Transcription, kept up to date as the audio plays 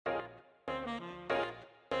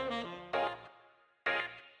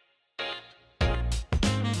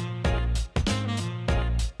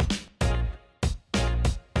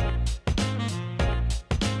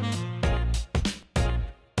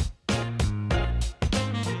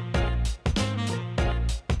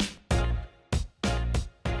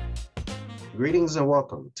Greetings and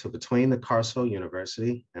welcome to Between the Carceral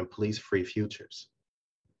University and Police-Free Futures.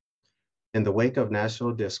 In the wake of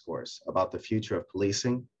national discourse about the future of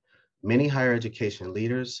policing, many higher education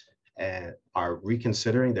leaders are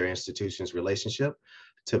reconsidering their institution's relationship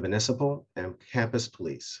to municipal and campus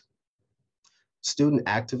police. Student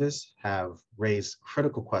activists have raised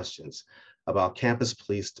critical questions about campus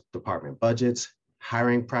police department budgets,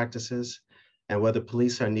 hiring practices, and whether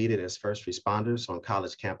police are needed as first responders on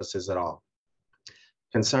college campuses at all.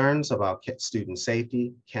 Concerns about student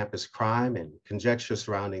safety, campus crime, and conjecture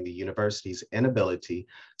surrounding the university's inability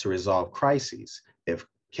to resolve crises if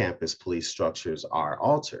campus police structures are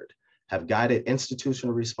altered have guided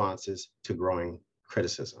institutional responses to growing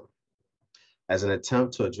criticism. As an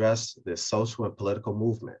attempt to address this social and political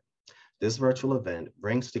movement, this virtual event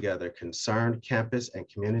brings together concerned campus and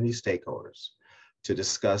community stakeholders to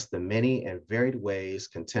discuss the many and varied ways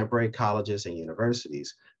contemporary colleges and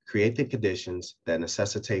universities create the conditions that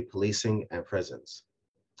necessitate policing and prisons.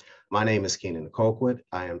 My name is Keenan Colquitt.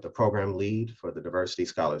 I am the program lead for the Diversity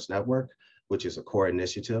Scholars Network, which is a core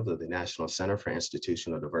initiative of the National Center for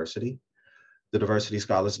Institutional Diversity. The Diversity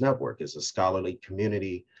Scholars Network is a scholarly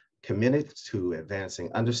community committed to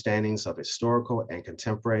advancing understandings of historical and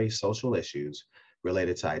contemporary social issues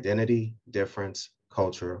related to identity, difference,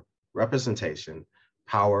 culture, representation,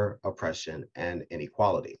 power, oppression, and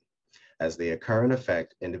inequality, as they occur and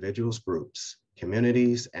affect individuals, groups,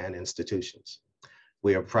 communities, and institutions.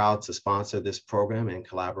 We are proud to sponsor this program in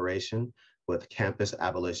collaboration with Campus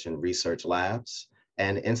Abolition Research Labs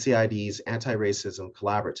and NCID's Anti-Racism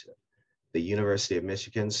Collaborative, the University of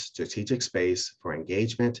Michigan's strategic space for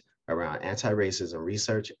engagement around anti-racism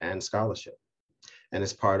research and scholarship, and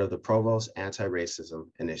is part of the Provost Anti-Racism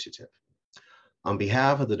Initiative. On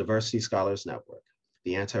behalf of the Diversity Scholars Network,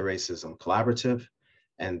 the Anti-Racism Collaborative,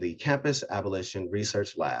 and the Campus Abolition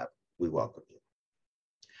Research Lab, we welcome you.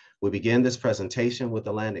 We begin this presentation with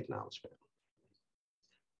a land acknowledgement.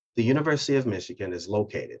 The University of Michigan is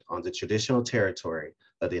located on the traditional territory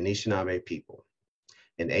of the Anishinaabe people.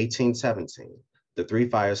 In 1817, the Three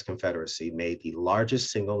Fires Confederacy made the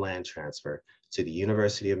largest single land transfer to the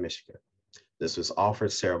University of Michigan. This was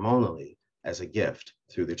offered ceremonially as a gift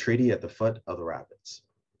through the treaty at the foot of the rapids.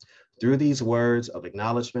 Through these words of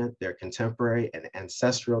acknowledgement, their contemporary and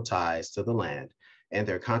ancestral ties to the land and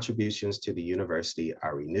their contributions to the university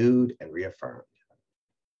are renewed and reaffirmed.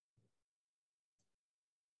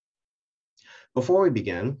 Before we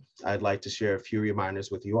begin, I'd like to share a few reminders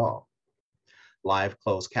with you all. Live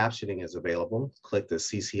closed captioning is available. Click the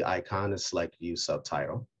CC icon and select View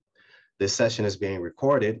Subtitle. This session is being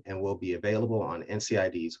recorded and will be available on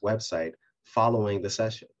NCID's website following the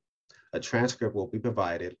session. A transcript will be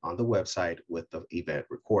provided on the website with the event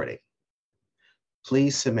recording.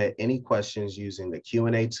 Please submit any questions using the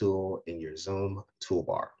Q&A tool in your Zoom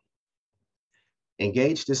toolbar.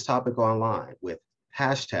 Engage this topic online with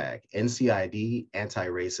hashtag NCID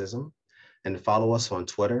anti-racism and follow us on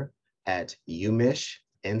Twitter at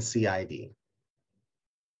UMichNCID.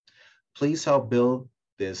 Please help build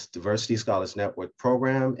this Diversity Scholars Network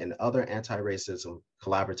program and other anti-racism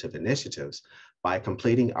collaborative initiatives by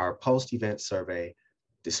completing our post-event survey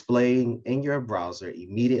displaying in your browser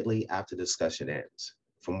immediately after discussion ends.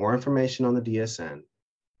 For more information on the DSN,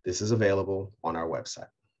 this is available on our website.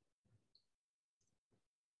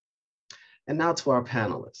 And now to our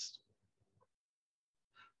panelists.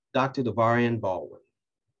 Dr. Devarian Baldwin.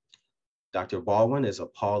 Dr. Baldwin is a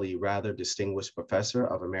Paul E. Rather Distinguished Professor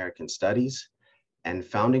of American Studies and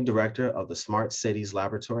founding director of the Smart Cities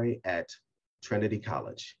Laboratory at Trinity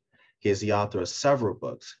College. He is the author of several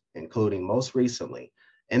books, including most recently,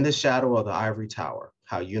 In the Shadow of the Ivory Tower,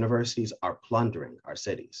 How Universities Are Plundering Our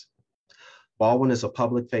Cities. Baldwin is a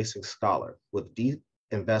public-facing scholar with deep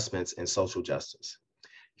investments in social justice.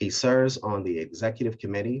 He serves on the Executive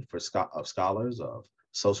Committee of Scholars of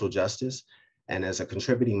Social Justice and as a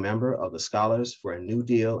contributing member of the Scholars for a New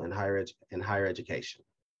Deal in Higher Education.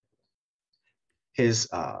 His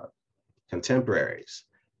contemporaries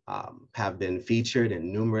have been featured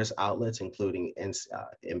in numerous outlets, including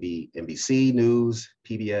NBC News,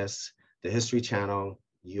 PBS, the History Channel,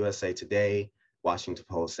 USA Today, Washington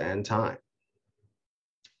Post, and Time.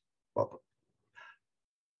 Welcome.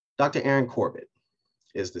 Dr. Erin Corbett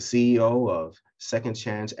is the CEO of Second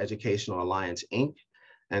Chance Educational Alliance, Inc.,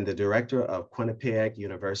 and the director of Quinnipiac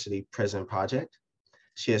University Prison Project.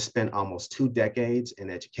 She has spent almost 2 decades in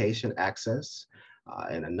education access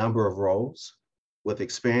in a number of roles, with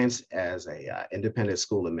experience as a independent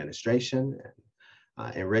school administration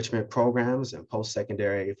and enrichment programs and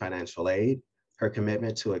post-secondary financial aid. Her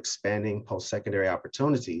commitment to expanding post-secondary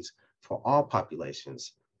opportunities for all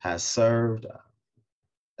populations has served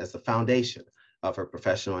as the foundation of her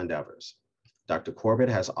professional endeavors. Dr. Corbett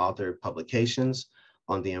has authored publications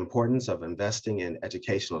on the importance of investing in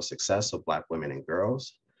educational success of Black women and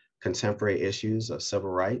girls, contemporary issues of civil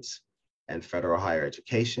rights and federal higher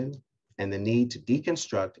education, and the need to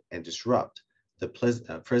deconstruct and disrupt the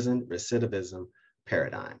prison recidivism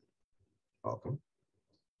paradigm. Welcome.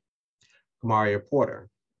 Kamaria Porter.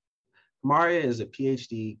 Kamaria is a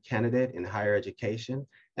PhD candidate in higher education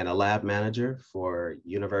and a lab manager for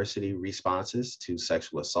University Responses to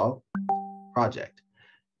Sexual Assault Project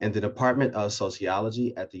in the Department of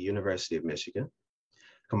Sociology at the University of Michigan.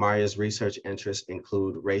 Kamaria's research interests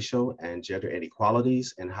include racial and gender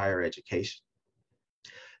inequalities in higher education,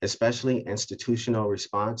 especially institutional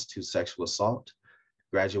response to sexual assault,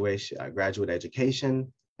 graduate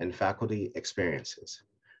education, and faculty experiences.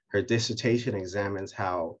 Her dissertation examines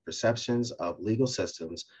how perceptions of legal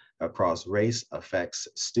systems across race affects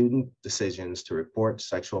student decisions to report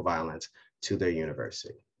sexual violence to their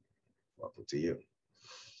university. Welcome to you.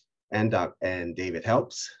 And David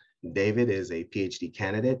Helps. David is a PhD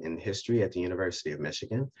candidate in history at the University of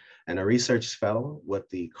Michigan and a research fellow with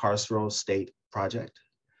the Carceral State Project.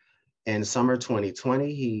 In summer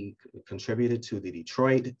 2020, he contributed to the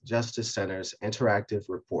Detroit Justice Center's interactive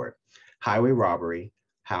report, Highway Robbery: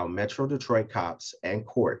 How Metro Detroit Cops and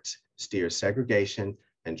Courts Steer Segregation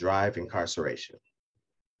and Drive Incarceration.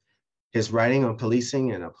 His writing on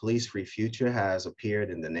policing and a police-free future has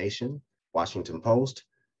appeared in The Nation, Washington Post,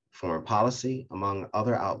 Foreign Policy, among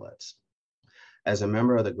other outlets. As a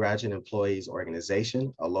member of the Graduate Employees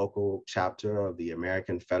Organization, a local chapter of the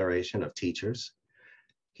American Federation of Teachers,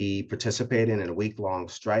 he participated in a week-long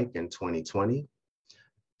strike in 2020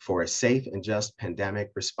 for a safe and just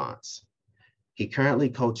pandemic response. He currently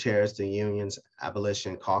co-chairs the union's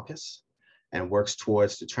Abolition Caucus and works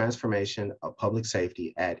towards the transformation of public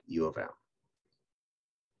safety at U of M.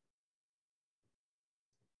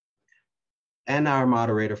 And our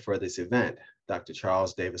moderator for this event, Dr.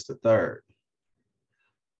 Charles Davis III.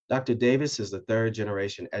 Dr. Davis is the third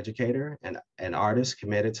generation educator and an artist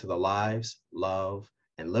committed to the lives, love,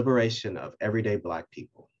 and liberation of everyday Black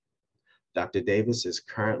people. Dr. Davis is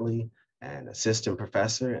currently an assistant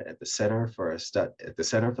professor at the Center for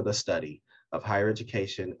the Study of Higher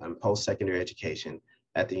Education and Post-Secondary Education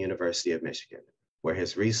at the University of Michigan, where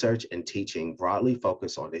his research and teaching broadly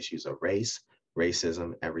focus on issues of race,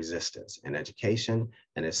 racism, and resistance in education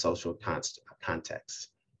and its social context.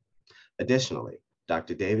 Additionally,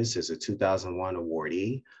 Dr. Davis is a 2001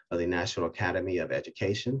 awardee of the National Academy of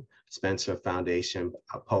Education, Spencer Foundation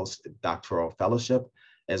Postdoctoral Fellowship,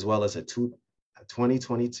 as well as a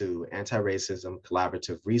 2022 Anti-Racism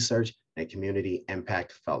Collaborative Research and Community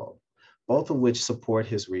Impact Fellow, both of which support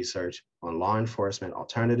his research on law enforcement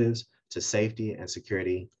alternatives to safety and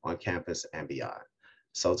security on campus and beyond.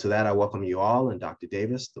 So to that, I welcome you all, and Dr.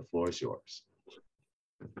 Davis, the floor is yours.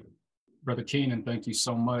 Brother Keenan, thank you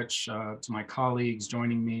so much to my colleagues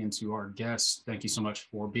joining me and to our guests. Thank you so much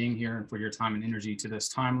for being here and for your time and energy to this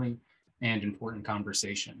timely and important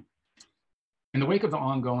conversation. In the wake of the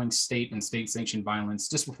ongoing state and state-sanctioned violence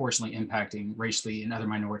disproportionately impacting racially and other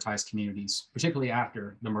minoritized communities, particularly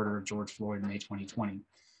after the murder of George Floyd in May 2020,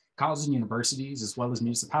 colleges and universities, as well as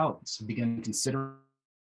municipalities, have begun considering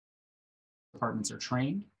departments are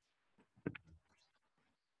trained,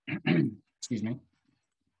 excuse me,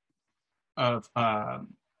 of how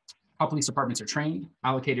police departments are trained,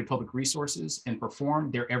 allocated public resources, and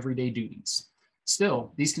perform their everyday duties.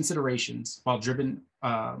 Still, these considerations, while driven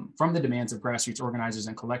from the demands of grassroots organizers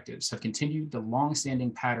and collectives, have continued the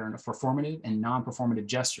long-standing pattern of performative and non-performative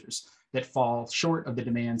gestures that fall short of the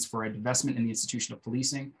demands for an investment in the institution of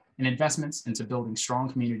policing and investments into building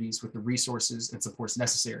strong communities with the resources and supports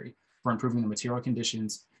necessary for improving the material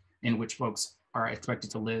conditions in which folks are expected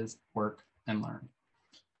to live, work, and learn.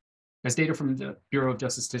 As data from the Bureau of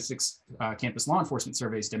Justice Statistics campus law enforcement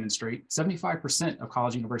surveys demonstrate, 75% of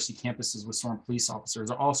college and university campuses with sworn police officers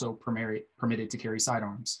are also permitted to carry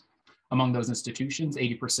sidearms. Among those institutions,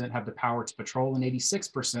 80% have the power to patrol and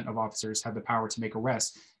 86% of officers have the power to make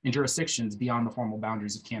arrests in jurisdictions beyond the formal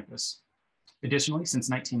boundaries of campus. Additionally, since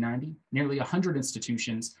 1990, nearly 100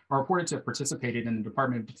 institutions are reported to have participated in the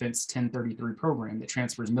Department of Defense 1033 program that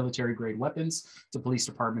transfers military-grade weapons to police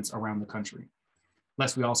departments around the country.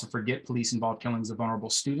 Lest we also forget police-involved killings of vulnerable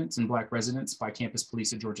students and Black residents by campus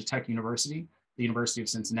police at Georgia Tech University, the University of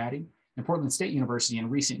Cincinnati, and Portland State University in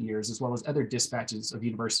recent years, as well as other dispatches of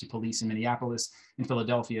university police in Minneapolis and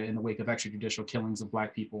Philadelphia in the wake of extrajudicial killings of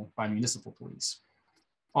Black people by municipal police.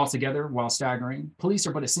 Altogether, while staggering, police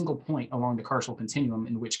are but a single point along the carceral continuum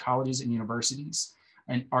in which colleges and universities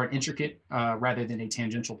and are an intricate rather than a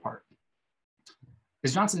tangential part.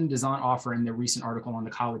 As Johnson and Dizon offer in their recent article on the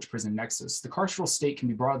college-prison nexus, the carceral state can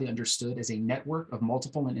be broadly understood as a network of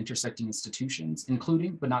multiple and intersecting institutions,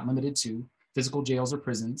 including, but not limited to, physical jails or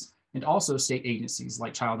prisons, and also state agencies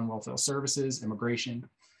like child and welfare services, immigration,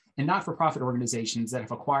 and not-for-profit organizations that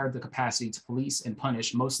have acquired the capacity to police and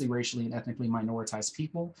punish mostly racially and ethnically minoritized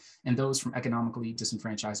people and those from economically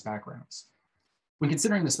disenfranchised backgrounds. When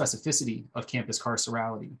considering the specificity of campus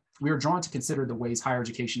carcerality, we are drawn to consider the ways higher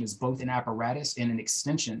education is both an apparatus and an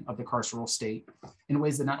extension of the carceral state in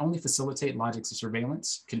ways that not only facilitate logics of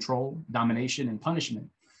surveillance, control, domination, and punishment,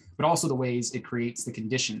 but also the ways it creates the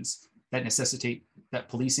conditions that necessitate that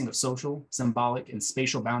policing of social, symbolic, and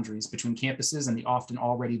spatial boundaries between campuses and the often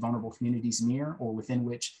already vulnerable communities near or within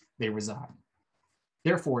which they reside.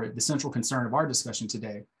 Therefore, the central concern of our discussion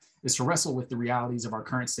today is to wrestle with the realities of our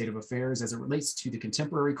current state of affairs as it relates to the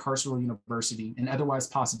contemporary carceral university and otherwise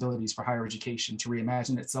possibilities for higher education to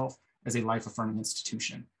reimagine itself as a life-affirming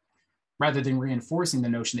institution, rather than reinforcing the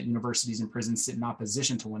notion that universities and prisons sit in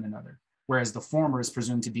opposition to one another, whereas the former is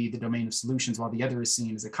presumed to be the domain of solutions while the other is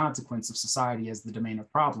seen as a consequence of society as the domain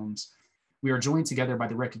of problems. We are joined together by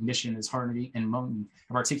the recognition, as Harnedy and Moten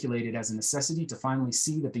have articulated, as a necessity to finally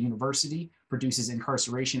see that the university produces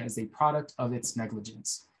incarceration as a product of its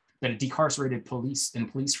negligence, that a decarcerated police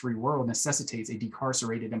and police-free world necessitates a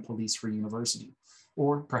decarcerated and police-free university,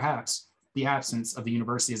 or perhaps the absence of the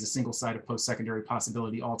university as a single-sided post-secondary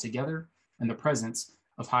possibility altogether, and the presence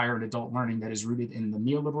of higher and adult learning that is rooted in the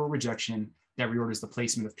neoliberal rejection that reorders the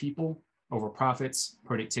placement of people over profits,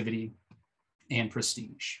 productivity, and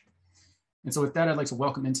prestige. And so with that, I'd like to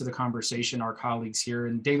welcome into the conversation our colleagues here.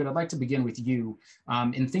 And David, I'd like to begin with you.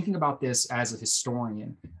 In thinking about this as a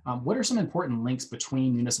historian, what are some important links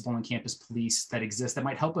between municipal and campus police that exist that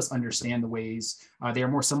might help us understand the ways they are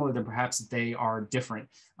more similar than perhaps they are different?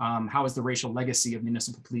 How has the racial legacy of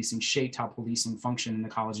municipal policing shaped how policing function in the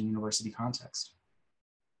college and university context?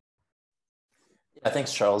 Yeah,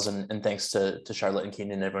 thanks, Charles, and thanks to Charlotte and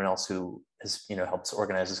Keenan and everyone else who has helped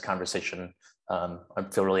organize this conversation. I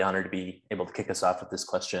feel really honored to be able to kick us off with this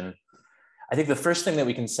question. I think the first thing that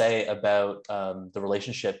we can say about the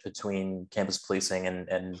relationship between campus policing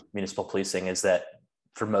and municipal policing is that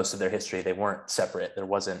for most of their history, they weren't separate. There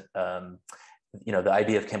wasn't, the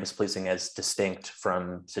idea of campus policing as distinct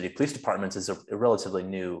from city police departments is a relatively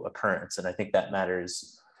new occurrence. And I think that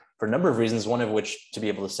matters for a number of reasons, one of which to be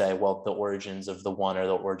able to say, well, the origins of the one are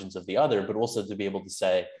the origins of the other, but also to be able to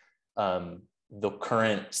say, the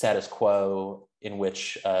current status quo in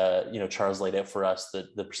which, Charles laid out for us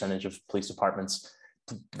the percentage of police departments,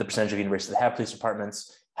 the percentage of universities that have police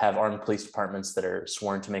departments, have armed police departments that are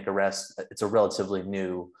sworn to make arrests. It's a relatively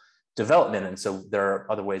new development. And so there are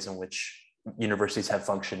other ways in which universities have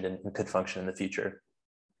functioned and could function in the future.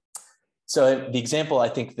 So the example I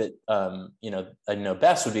think that, I know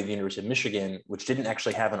best would be the University of Michigan, which didn't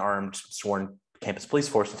actually have an armed sworn campus police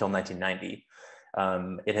force until 1990.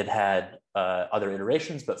 It had other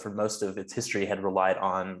iterations, but for most of its history had relied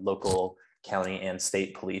on local, county, and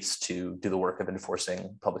state police to do the work of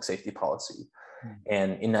enforcing public safety policy.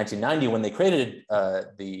 And in 1990, when they created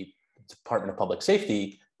the Department of Public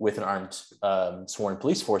Safety with an armed sworn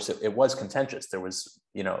police force, it was contentious. There was,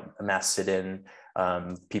 a mass sit-in,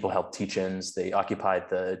 people held teach-ins, they occupied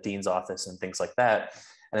the dean's office and things like that.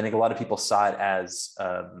 And I think a lot of people saw it as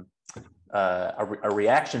a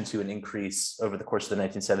reaction to an increase over the course of the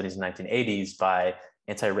 1970s and 1980s by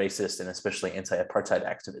anti-racist and especially anti-apartheid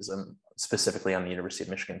activism, specifically on the University of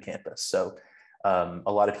Michigan campus. So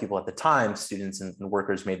a lot of people at the time, students and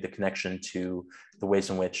workers, made the connection to the ways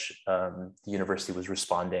in which the university was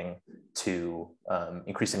responding to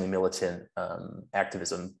increasingly militant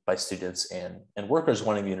activism by students and workers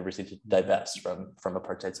wanting the university to divest from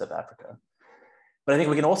apartheid South Africa. But I think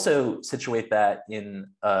we can also situate that in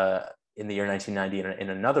the year 1990 in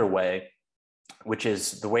another way, which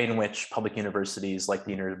is the way in which public universities like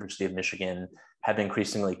the University of Michigan have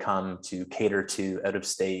increasingly come to cater to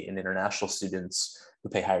out-of-state and international students who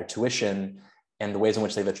pay higher tuition, and the ways in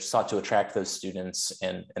which they've sought to attract those students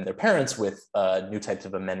and their parents with new types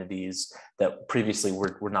of amenities that previously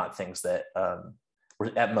were not things that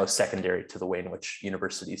were at most secondary to the way in which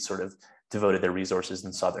universities sort of devoted their resources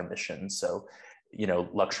and saw their mission. So,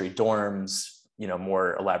 luxury dorms,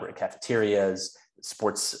 more elaborate cafeterias,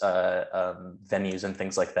 sports venues and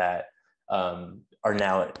things like that are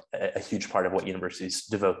now a huge part of what universities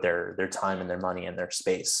devote their time and their money and their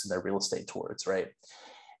space and their real estate towards, right?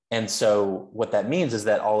 And so what that means is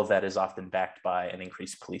that all of that is often backed by an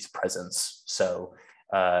increased police presence. So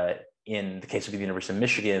in in the case of the University of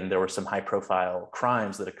Michigan, there were some high-profile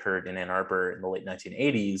crimes that occurred in Ann Arbor in the late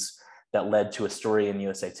 1980s that led to a story in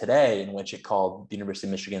USA Today in which it called the University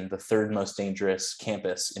of Michigan the third most dangerous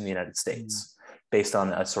campus in the United States, based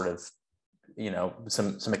on a sort of,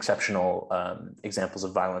 some exceptional examples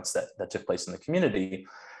of violence that took place in the community.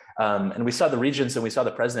 And we saw the regents and we saw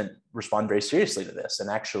the president respond very seriously to this. And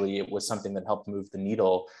actually it was something that helped move the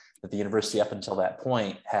needle, that the university up until that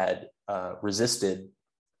point had resisted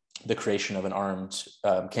the creation of an armed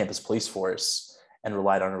campus police force and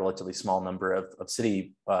relied on a relatively small number of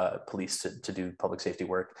city police to do public safety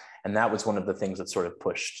work. And that was one of the things that sort of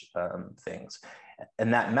pushed things.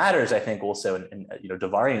 And that matters, I think, also, and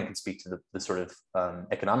Devarian can speak to the sort of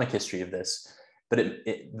economic history of this, but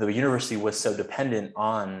the university was so dependent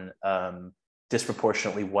on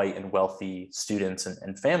disproportionately white and wealthy students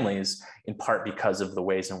and families, in part because of the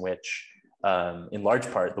ways in which, in large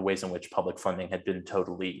part, the ways in which public funding had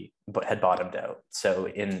bottomed out. So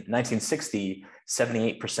in 1960,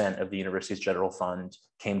 78% of the university's general fund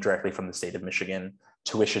came directly from the state of Michigan.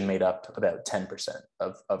 Tuition made up about 10%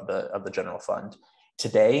 of the general fund.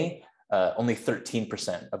 Today, only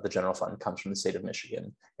 13% of the general fund comes from the state of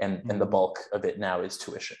Michigan, and the bulk of it now is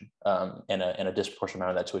tuition, and a disproportionate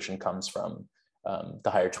amount of that tuition comes from the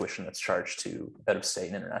higher tuition that's charged to out-of-state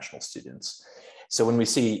and international students. So when we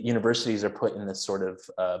see universities are put in this sort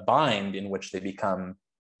of bind in which they become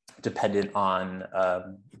dependent on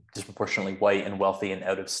disproportionately white and wealthy and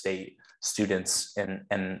out-of-state students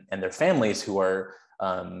and their families who are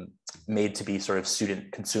made to be sort of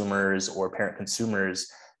student consumers or parent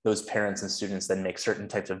consumers, those parents and students then make certain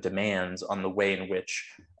types of demands on the way in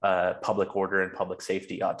which public order and public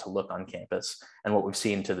safety ought to look on campus. And what we've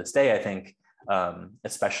seen to this day, I think,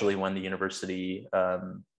 especially when the university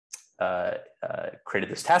created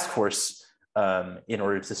this task force in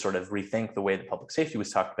order to sort of rethink the way that public safety was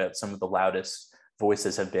talked about, some of the loudest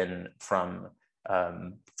voices have been from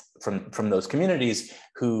those communities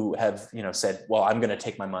who have said, well, I'm going to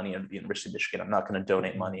take my money at the University of Michigan. I'm not going to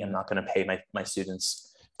donate money. I'm not going to pay my students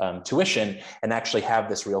tuition, and actually have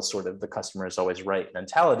this real sort of the customer is always right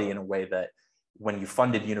mentality, in a way that when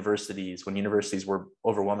universities were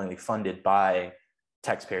overwhelmingly funded by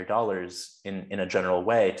taxpayer dollars in a general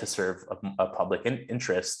way to serve a public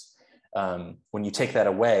interest, when you take that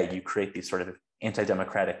away, you create these sort of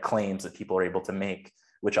anti-democratic claims that people are able to make,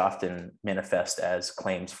 which often manifest as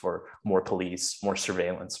claims for more police, more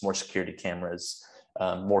surveillance, more security cameras,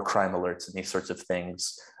 more crime alerts, and these sorts of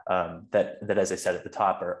things that, as I said at the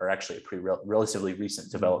top, are actually a relatively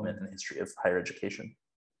recent development in the history of higher education.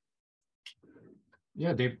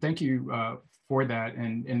 Yeah, Dave, thank you for that.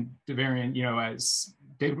 And Devarian, as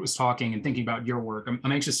David was talking and thinking about your work,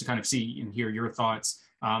 I'm anxious to kind of see and hear your thoughts.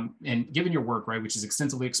 And given your work, right, which has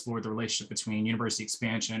extensively explored the relationship between university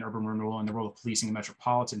expansion, urban renewal, and the role of policing in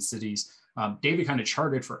metropolitan cities, David kind of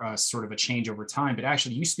charted for us sort of a change over time, but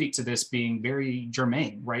actually you speak to this being very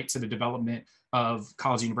germane, right, to the development of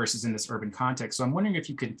college universities in this urban context. So I'm wondering if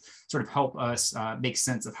you could sort of help us make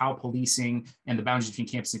sense of how policing and the boundaries between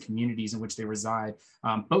campus and communities in which they reside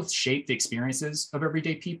both shape the experiences of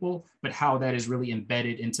everyday people, but how that is really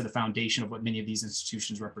embedded into the foundation of what many of these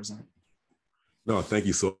institutions represent. No, thank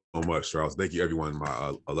you so much, Charles. Thank you, everyone,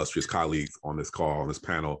 my illustrious colleagues on this call, on this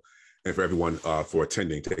panel, and for everyone for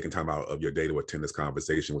attending, taking time out of your day to attend this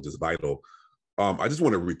conversation, which is vital. I just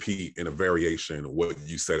want to repeat in a variation what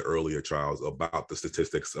you said earlier, Charles, about the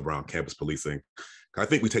statistics around campus policing. I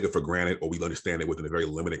think we take it for granted, or we understand it within a very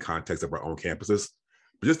limited context of our own campuses.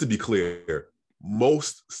 But just to be clear,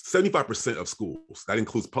 75% of schools, that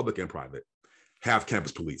includes public and private, have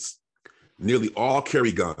campus police. Nearly all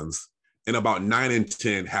carry guns, and about 9 in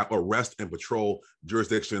 10 have arrest and patrol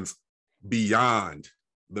jurisdictions beyond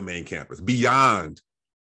the main campus, beyond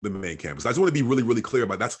the main campus. I just want to be really, really clear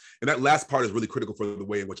about that. And that last part is really critical for the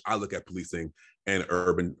way in which I look at policing and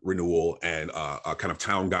urban renewal and kind of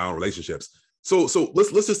town-gown relationships. So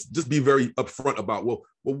let's just be very upfront about, well,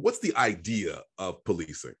 what's the idea of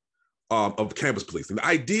policing, of campus policing? The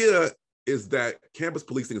idea is that campus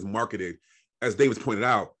policing is marketed, as David's pointed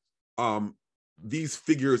out, these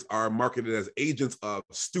figures are marketed as agents of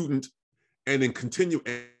student and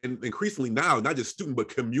increasingly now, not just student, but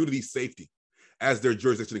community safety as their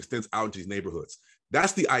jurisdiction extends out into these neighborhoods.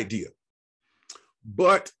 That's the idea.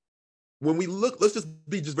 But when we look, let's just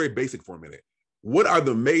be very basic for a minute. What are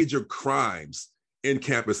the major crimes in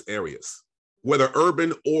campus areas, whether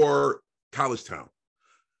urban or college town?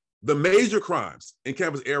 The major crimes in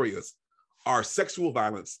campus areas are sexual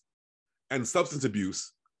violence and substance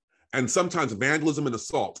abuse, and sometimes vandalism and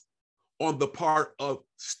assault on the part of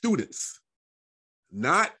students,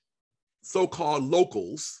 not so-called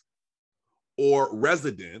locals, or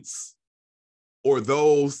residents or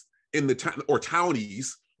those in the town or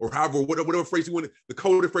townies or however, whatever phrase you want, the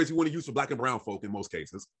coded phrase you want to use for Black and brown folk in most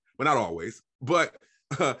cases, but not always. But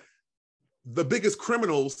the biggest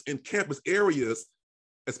criminals in campus areas,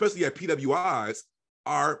 especially at PWIs,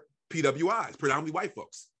 are PWIs, predominantly white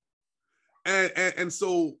folks. And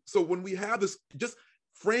so when we have this, just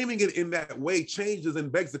framing it in that way changes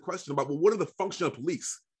and begs the question about, well, what are the function of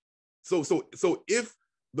police? So if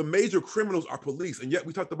the major criminals are police, and yet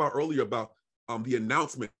we talked about earlier about the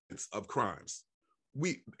announcements of crimes.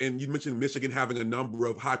 And you mentioned Michigan having a number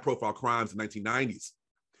of high-profile crimes in the 1990s.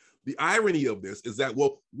 The irony of this is that,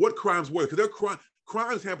 well, what crimes were? Because there are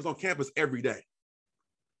crimes happen on campus every day.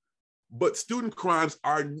 But student crimes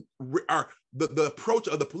are the approach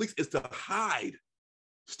of the police is to hide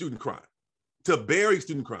student crime, to bury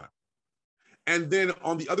student crime. And then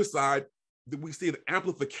on the other side, we see an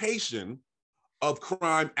amplification of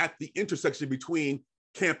crime at the intersection between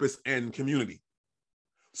campus and community.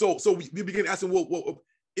 So we begin asking, well,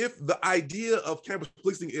 if the idea of campus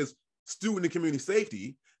policing is student and community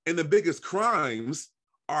safety, and the biggest crimes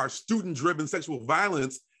are student-driven sexual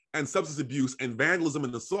violence and substance abuse and vandalism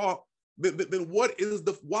and assault, then what is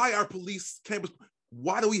why are police campus,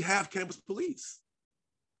 why do we have campus police?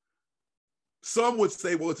 Some would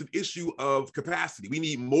say, well, it's an issue of capacity. We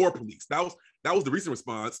need more police. That was the recent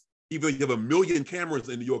response. Even though you have 1 million cameras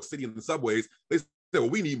in New York City in the subways, they said, well,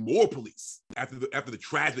 we need more police after the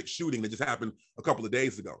tragic shooting that just happened a couple of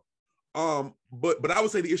days ago. But I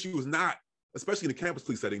would say the issue is not, especially in the campus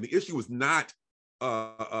police setting, the issue is not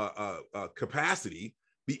capacity.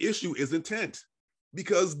 The issue is intent,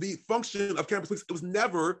 because the function of campus police, it was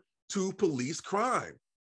never to police crime.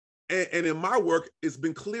 And in my work, it's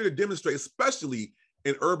been clear to demonstrate, especially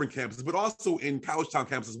in urban campuses, but also in college town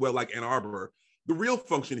campuses as well, like Ann Arbor, the real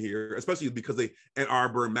function here, especially because Ann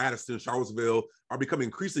Arbor, Madison, Charlottesville are becoming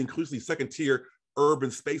increasingly second-tier urban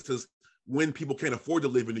spaces when people can't afford to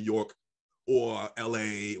live in New York or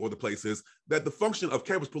LA or the places, that the function of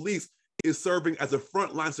campus police is serving as a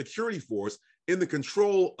frontline security force in the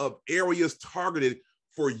control of areas targeted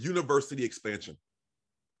for university expansion.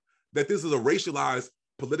 That this is a racialized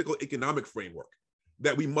political economic framework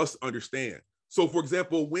that we must understand. So for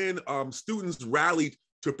example, when students rallied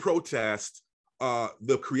to protest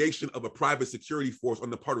the creation of a private security force on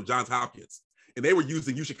the part of Johns Hopkins, and they were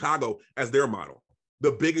using UChicago as their model,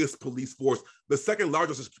 the biggest police force, the second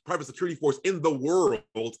largest private security force in the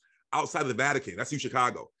world outside of the Vatican, that's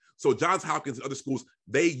UChicago. So Johns Hopkins and other schools,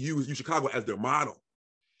 they use UChicago as their model.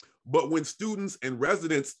 But when students and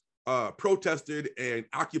residents protested and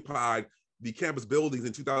occupied the campus buildings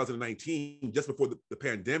in 2019, just before the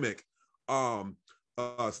pandemic,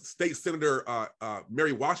 State Senator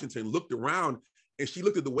Mary Washington looked around and she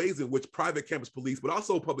looked at the ways in which private campus police, but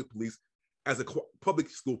also public police, as a public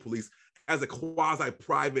school police, as a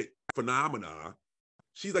quasi-private phenomena.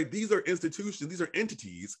 She's like, these are institutions, these are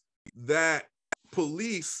entities that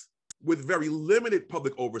police with very limited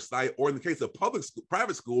public oversight, or in the case of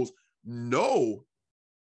private schools, no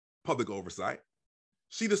public oversight.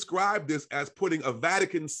 She described this as putting a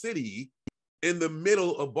Vatican City in the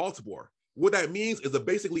middle of Baltimore. What that means is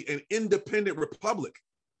basically an independent republic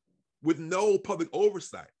with no public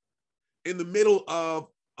oversight in the middle of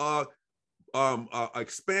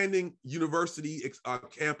expanding university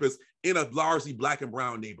campus in a largely Black and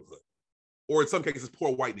brown neighborhood, or in some cases,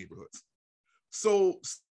 poor white neighborhoods. So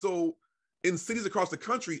in cities across the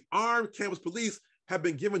country, armed campus police have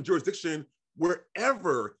been given jurisdiction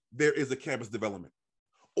wherever there is a campus development,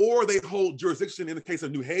 or they hold jurisdiction in the case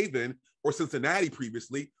of New Haven or Cincinnati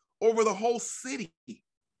previously over the whole city.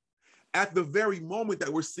 At the very moment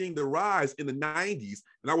that we're seeing the rise in the 90s,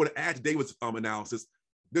 and I would add to David's analysis,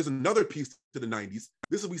 there's another piece to the 90s.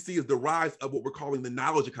 This is what we see is the rise of what we're calling the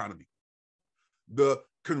knowledge economy, the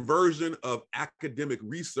conversion of academic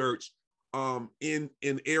research in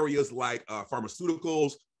areas like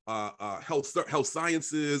pharmaceuticals, health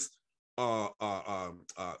sciences,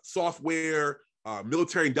 software,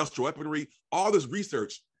 military industrial weaponry. All this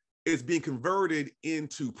research is being converted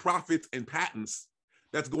into profits and patents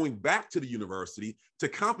that's going back to the university to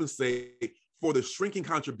compensate for the shrinking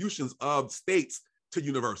contributions of states to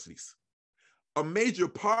universities. A major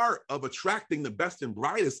part of attracting the best and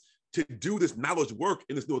brightest to do this knowledge work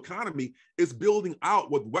in this new economy is building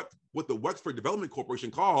out what the Wexford Development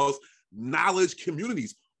Corporation calls knowledge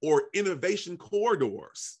communities or innovation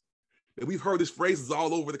corridors. And we've heard these phrases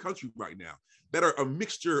all over the country right now that are a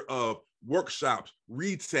mixture of workshops,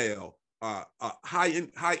 retail,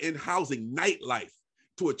 high-end housing, nightlife,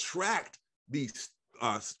 to attract these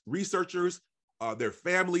researchers, their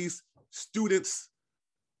families, students,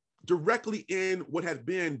 directly in what had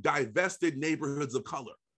been divested neighborhoods of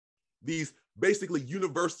color, these basically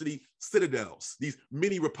university citadels, these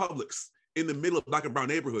mini republics in the middle of Black and brown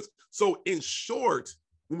neighborhoods. So in short,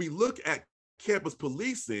 when we look at campus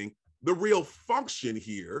policing, the real function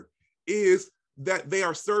here is that they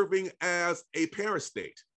are serving as a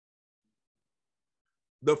parastate,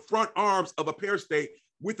 the front arms of a parastate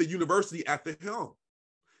with the university at the helm.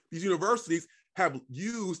 These universities have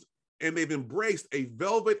used and they've embraced a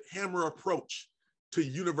velvet hammer approach to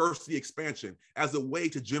university expansion as a way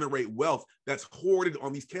to generate wealth that's hoarded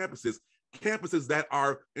on these campuses, campuses that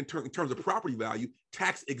are, in terms of property value,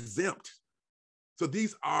 tax exempt. So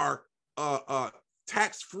these are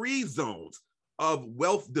tax-free zones of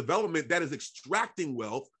wealth development that is extracting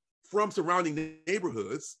wealth from surrounding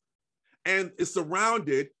neighborhoods and is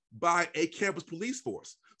surrounded by a campus police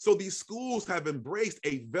force. So these schools have embraced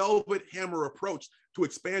a velvet hammer approach to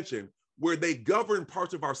expansion, where they govern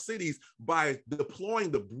parts of our cities by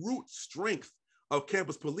deploying the brute strength of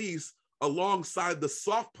campus police alongside the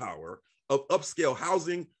soft power of upscale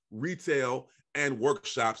housing, retail, and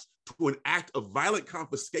workshops to an act of violent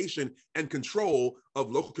confiscation and control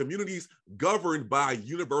of local communities governed by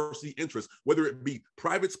university interests, whether it be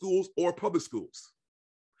private schools or public schools.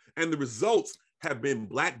 And the results have been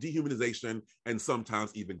Black dehumanization and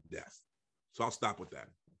sometimes even death. So I'll stop with that.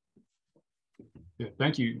 Yeah,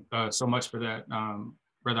 thank you so much for that.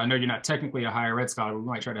 Brother, I know you're not technically a higher ed scholar, but we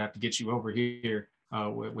might try to have to get you over here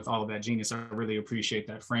with all of that genius. I really appreciate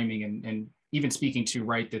that framing and even speaking to,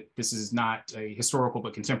 right, that this is not a historical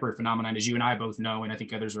but contemporary phenomenon, as you and I both know, and I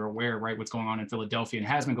think others are aware, right, what's going on in Philadelphia and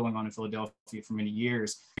has been going on in Philadelphia for many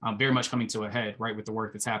years, very much coming to a head, right, with the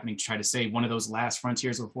work that's happening to try to save one of those last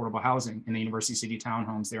frontiers of affordable housing in the University City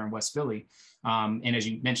townhomes there in West Philly. And as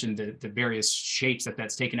you mentioned, the various shapes that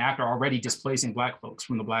that's taken after already displacing Black folks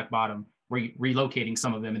from the Black bottom, relocating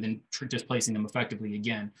some of them and then displacing them effectively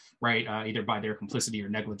again, right? Either by their complicity or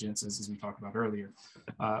negligence, as we talked about earlier.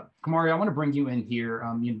 Kamari, I want to bring you in here.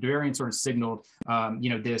 Darian sort of signaled,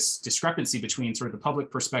 this discrepancy between sort of the public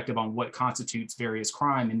perspective on what constitutes various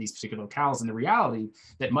crime in these particular locales and the reality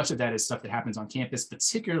that much of that is stuff that happens on campus,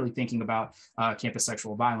 particularly thinking about campus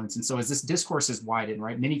sexual violence. And so as this discourse has widened,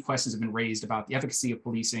 right, many questions have been raised about the efficacy of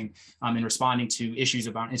policing in responding to issues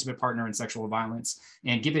about intimate partner and sexual violence.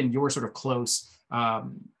 And given your sort of close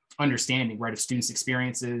understanding, right, of students'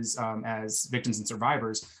 experiences as victims and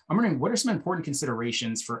survivors, I'm wondering what are some important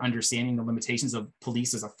considerations for understanding the limitations of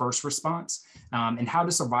police as a first response, and how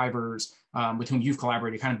do survivors with whom you've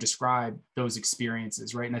collaborated kind of describe those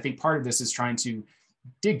experiences, right? And I think part of this is trying to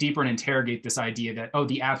dig deeper and interrogate this idea that, oh,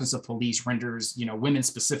 the absence of police renders, women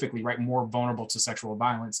specifically, right, more vulnerable to sexual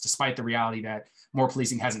violence, despite the reality that more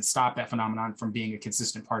policing hasn't stopped that phenomenon from being a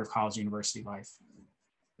consistent part of college and university life.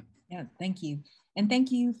 Yeah, thank you. And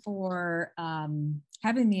thank you for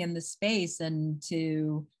having me in this space and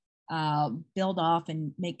to build off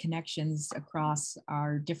and make connections across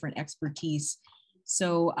our different expertise.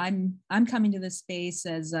 So I'm coming to this space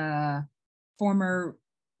as a former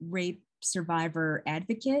rape survivor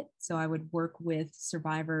advocate. So I would work with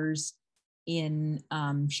survivors in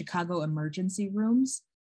Chicago emergency rooms.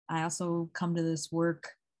 I also come to this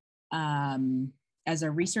work as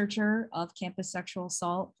a researcher of campus sexual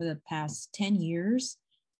assault for the past 10 years.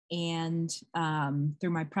 And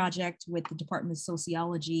through my project with the Department of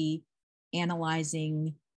Sociology,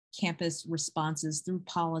 analyzing campus responses through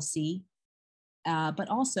policy, but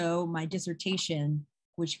also my dissertation,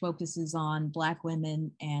 which focuses on Black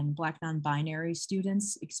women and Black non-binary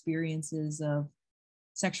students' experiences of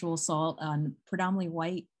sexual assault on predominantly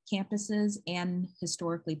white campuses and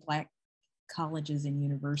historically Black colleges and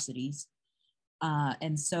universities.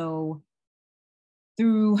 And so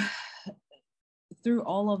through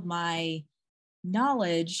all of my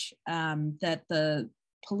knowledge that the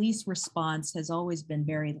police response has always been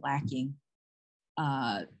very lacking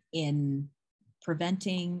in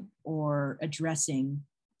preventing or addressing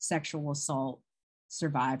sexual assault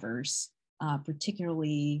survivors,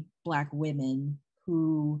 particularly Black women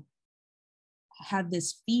who have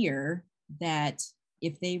this fear that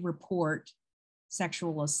if they report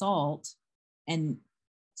sexual assault, and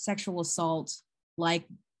sexual assault, like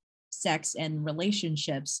sex and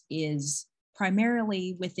relationships, is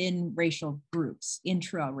primarily within racial groups,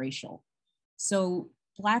 intra-racial. So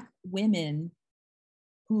Black women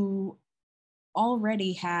who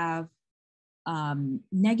already have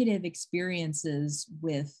negative experiences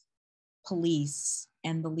with police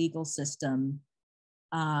and the legal system,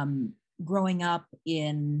 growing up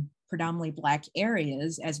in predominantly Black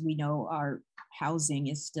areas, as we know, our housing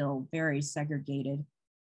is still very segregated.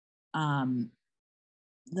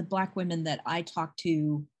 The Black women that I talk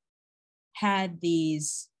to had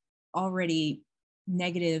these already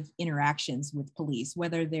negative interactions with police,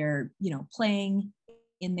 whether they're, playing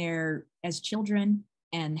in there as children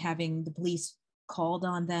and having the police called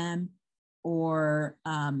on them, or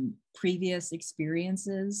previous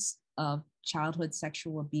experiences of childhood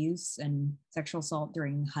sexual abuse and sexual assault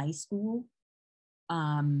during high school.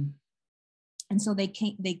 And so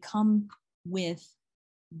they come with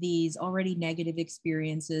these already negative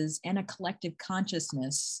experiences and a collective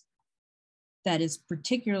consciousness that is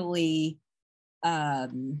particularly that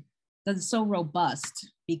is so robust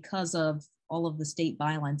because of all of the state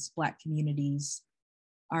violence Black communities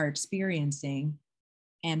are experiencing,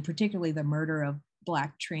 and particularly the murder of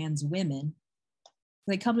Black trans women.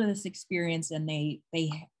 They come to this experience and they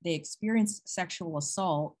experience sexual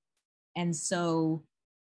assault, and so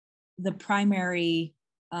the primary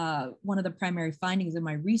one of the primary findings of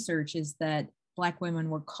my research is that Black women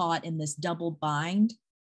were caught in this double bind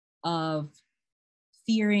of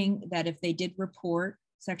fearing that if they did report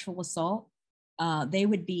sexual assault, they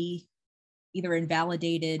would be either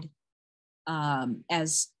invalidated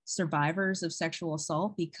as survivors of sexual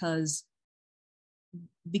assault because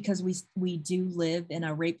we do live in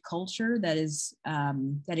a rape culture that is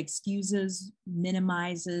that excuses,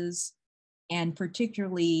 minimizes, and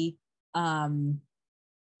particularly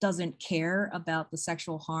doesn't care about the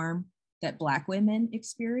sexual harm that Black women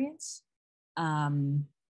experience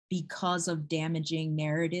because of damaging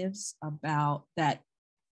narratives about that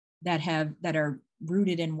are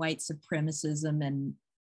rooted in white supremacism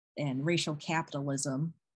and racial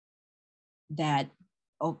capitalism, that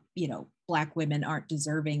Black women aren't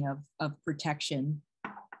deserving of protection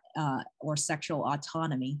or sexual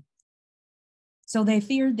autonomy. So they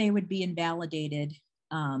feared they would be invalidated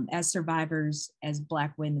as survivors, as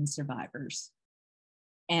Black women survivors,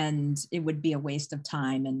 and it would be a waste of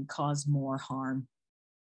time and cause more harm.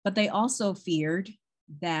 But they also feared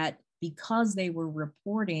that because they were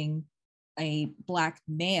reporting a Black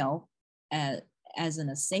male as an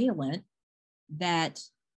assailant, that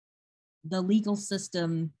the legal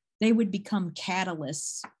system, they would become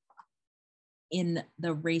catalysts in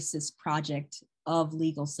the racist project of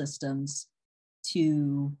legal systems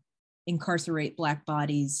to incarcerate Black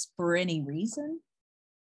bodies for any reason,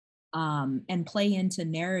 and play into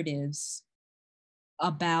narratives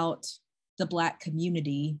about the Black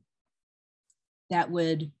community that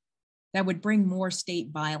would bring more state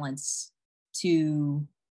violence to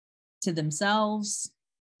themselves,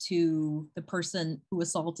 to the person who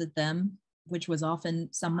assaulted them, which was often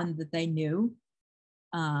someone that they knew,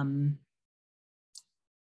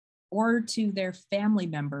 or to their family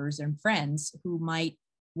members and friends who might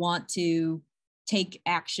want to take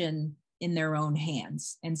action in their own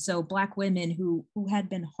hands. And so Black women who had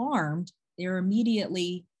been harmed, they were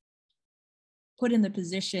immediately put in the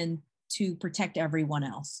position to protect everyone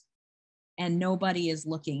else. And nobody is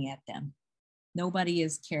looking at them. Nobody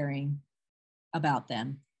is caring about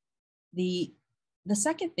them. The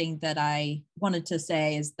second thing that I wanted to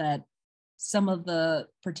say is that some of the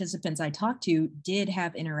participants I talked to did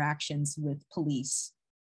have interactions with police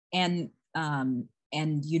and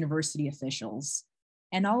university officials,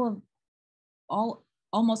 and almost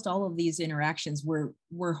all of these interactions were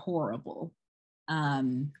horrible.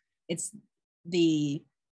 It's the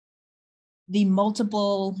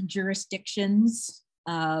multiple jurisdictions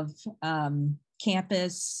of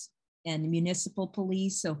campus and municipal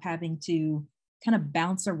police, so having to kind of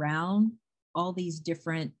bounce around all these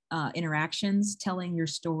different interactions, telling your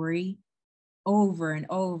story over and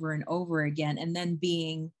over and over again, and then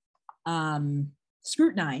being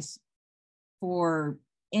scrutinized for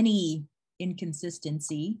any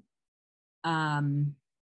inconsistency.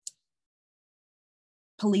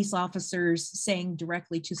 Police officers saying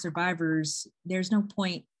directly to survivors, there's no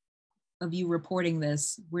point of you reporting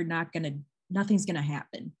this. Nothing's gonna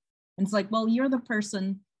happen. And it's like, well, you're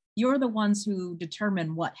the ones who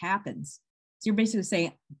determine what happens. So you're basically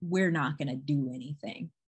saying, we're not gonna do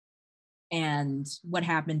anything. And what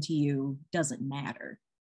happened to you doesn't matter.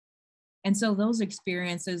 And so those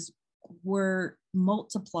experiences were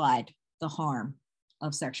multiplied the harm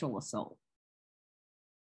of sexual assault.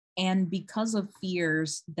 And because of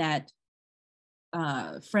fears that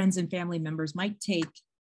friends and family members might take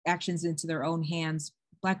actions into their own hands,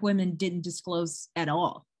 Black women didn't disclose at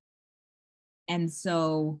all. And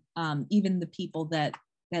so even the people that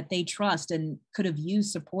they trust and could have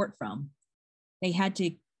used support from, they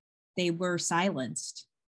were silenced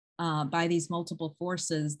by these multiple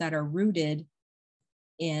forces that are rooted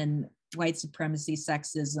in white supremacy,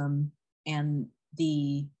 sexism, and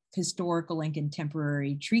the historical and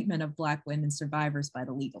contemporary treatment of Black women survivors by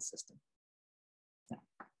the legal system. So.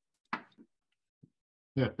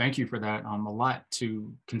 Yeah, thank you for that. A lot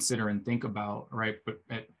to consider and think about, right?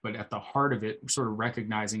 But at the heart of it, sort of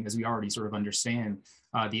recognizing, as we already sort of understand,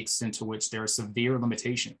 the extent to which there are severe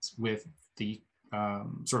limitations with the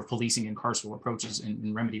sort of policing and carceral approaches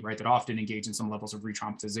and remedy, right? That often engage in some levels of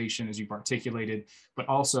re-traumatization, as you've articulated, but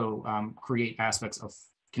also create aspects of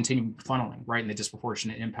continuing funneling, right? And the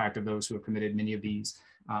disproportionate impact of those who have committed many of these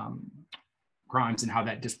crimes and how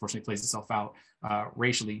that disproportionately plays itself out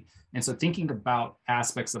racially. And so thinking about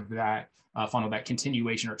aspects of that funnel, that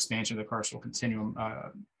continuation or expansion of the carceral continuum,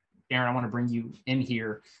 Aaron, I want to bring you in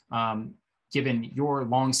here, given your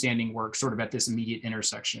longstanding work sort of at this immediate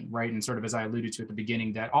intersection, right? And sort of as I alluded to at the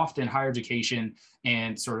beginning, that often higher education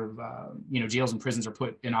and sort of, jails and prisons are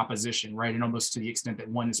put in opposition, right? And almost to the extent that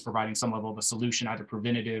one is providing some level of a solution, either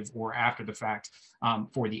preventative or after the fact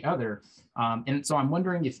for the other. And so I'm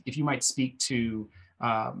wondering if you might speak to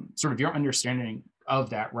sort of your understanding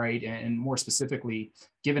of that, right? And more specifically,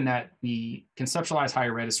 given that we conceptualize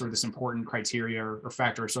higher ed as sort of this important criteria or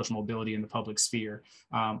factor of social mobility in the public sphere,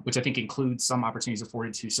 which I think includes some opportunities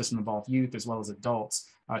afforded to system-involved youth as well as adults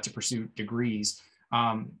to pursue degrees.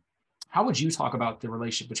 How would you talk about the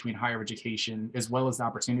relationship between higher education as well as the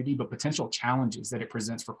opportunity, but potential challenges that it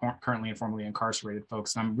presents for currently and formerly incarcerated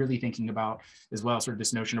folks? And I'm really thinking about as well sort of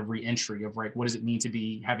this notion of re-entry of, right, what does it mean to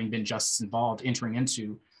be, having been justice involved, entering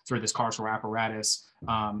into sort of this carceral apparatus,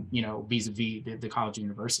 vis-a-vis the college and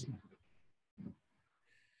university?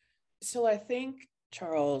 So I think,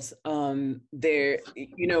 Charles, you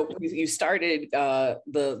started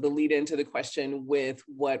the lead into the question with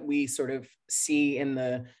what we sort of see in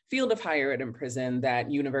the field of higher ed and prison,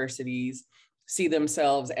 that universities see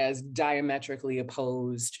themselves as diametrically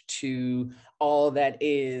opposed to all that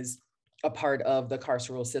is a part of the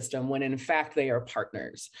carceral system, when in fact they are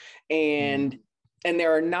partners. And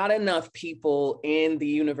there are not enough people in the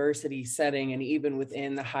university setting and even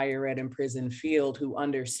within the higher ed and prison field who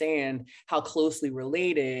understand how closely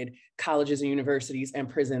related colleges and universities and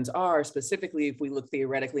prisons are, specifically if we look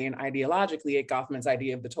theoretically and ideologically at Goffman's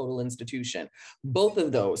idea of the total institution. Both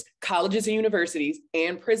of those, colleges and universities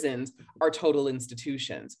and prisons, are total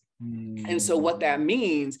institutions. And so what that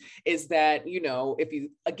means is that, if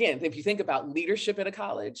you think about leadership at a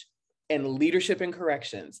college and leadership in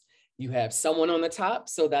corrections, you have someone on the top,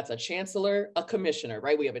 so that's a chancellor, a commissioner,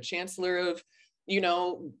 right? We have a chancellor of,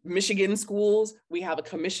 Michigan schools. We have a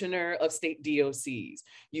commissioner of state DOCs.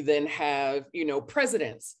 You then have,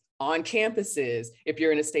 presidents on campuses. If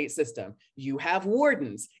you're in a state system, you have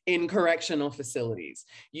wardens in correctional facilities.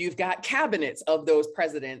 You've got cabinets of those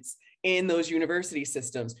presidents in those university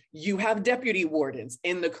systems. You have deputy wardens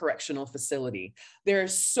in the correctional facility.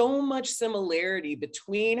 There's so much similarity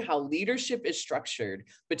between how leadership is structured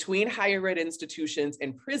between higher ed institutions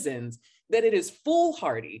and prisons that it is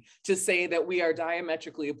foolhardy to say that we are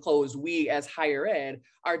diametrically opposed. We as higher ed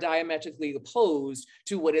are diametrically opposed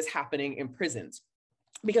to what is happening in prisons.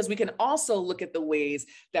 Because we can also look at the ways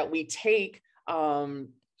that we take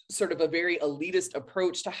sort of a very elitist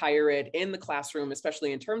approach to higher ed in the classroom,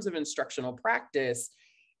 especially in terms of instructional practice,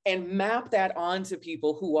 and map that onto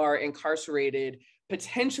people who are incarcerated,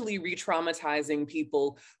 potentially re-traumatizing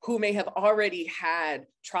people who may have already had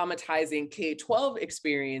traumatizing K-12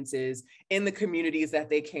 experiences in the communities that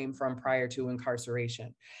they came from prior to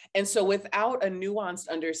incarceration. And so without a nuanced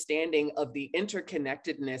understanding of the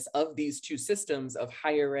interconnectedness of these two systems of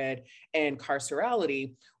higher ed and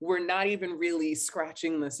carcerality, we're not even really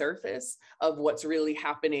scratching the surface of what's really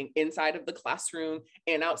happening inside of the classroom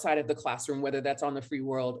and outside of the classroom, whether that's on the free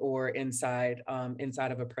world or inside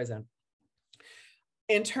of a prison.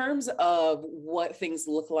 In terms of what things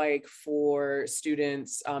look like for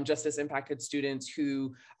students, justice impacted students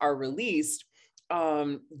who are released,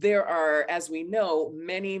 there are, as we know,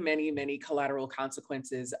 many, many, many collateral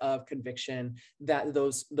consequences of conviction that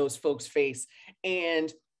those folks face.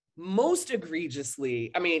 And most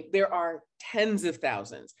egregiously, there are tens of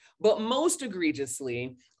thousands, but most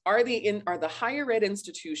egregiously are the higher ed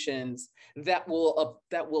institutions that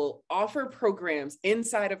will offer programs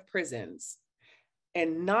inside of prisons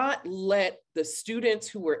and not let the students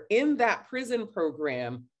who were in that prison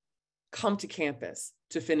program come to campus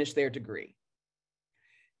to finish their degree.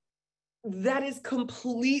 That is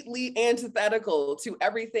completely antithetical to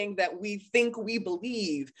everything that we think we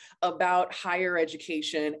believe about higher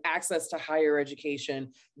education, access to higher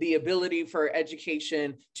education, the ability for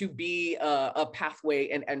education to be a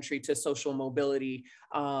pathway and entry to social mobility,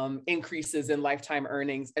 increases in lifetime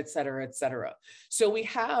earnings, et cetera, et cetera. So we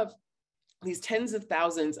have these tens of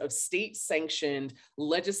thousands of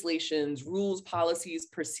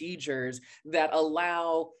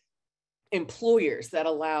employers, that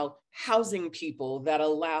allow housing people, that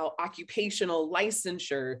allow occupational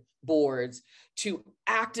licensure boards to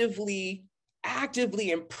actively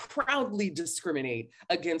and proudly discriminate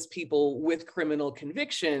against people with criminal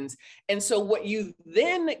convictions. And so what you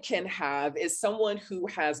then can have is someone who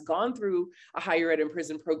has gone through a higher ed and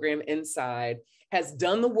prison program inside, has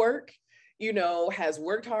done the work, you know, has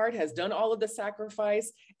worked hard, has done all of the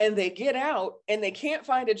sacrifice, and they get out and they can't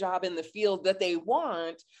find a job in the field that they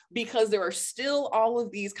want because there are still all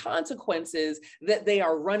of these consequences that they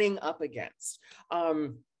are running up against.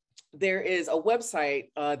 There is a website,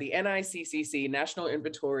 the NICCC, National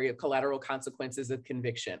Inventory of Collateral Consequences of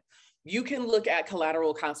Conviction. You can look at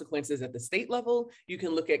collateral consequences at the state level. You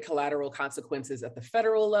can look at collateral consequences at the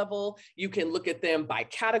federal level. You can look at them by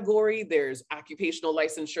category. There's occupational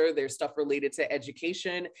licensure, there's stuff related to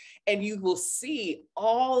education, and you will see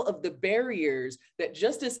all of the barriers that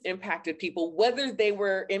justice impacted people, whether they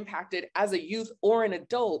were impacted as a youth or an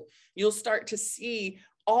adult. You'll start to see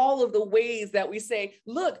all of the ways that we say,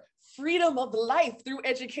 look, freedom of life through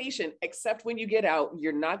education, except when you get out,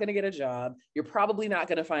 you're not going to get a job. You're probably not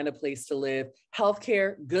going to find a place to live.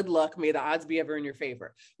 Healthcare, good luck. May the odds be ever in your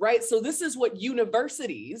favor, right? So this is what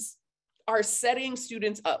universities are setting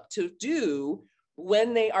students up to do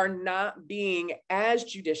when they are not being as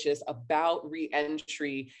judicious about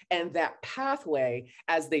reentry and that pathway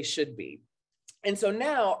as they should be. And so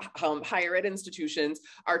now higher ed institutions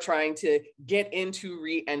are trying to get into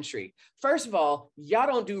reentry. First of all, y'all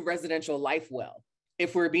don't do residential life well,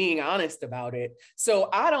 if we're being honest about it. So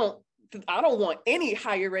I don't want any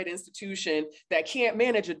higher ed institution that can't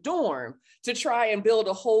manage a dorm to try and build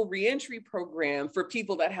a whole reentry program for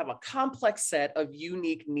people that have a complex set of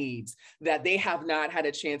unique needs that they have not had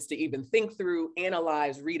a chance to even think through,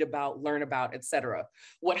 analyze, read about, learn about, et cetera.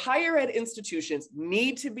 What higher ed institutions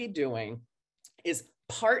need to be doing is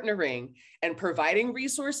partnering and providing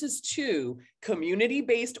resources to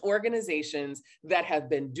community-based organizations that have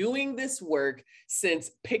been doing this work since,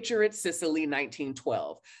 picture it, Sicily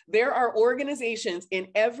 1912. There are organizations in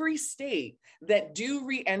every state that do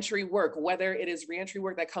reentry work, whether it is reentry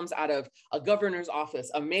work that comes out of a governor's office,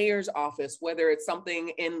 a mayor's office, whether it's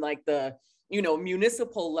something in like the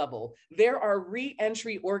municipal level. There are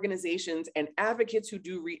reentry organizations and advocates who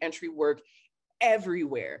do reentry work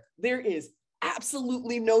everywhere. There is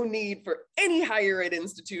absolutely no need for any higher ed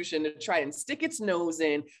institution to try and stick its nose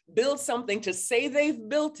in, build something to say they've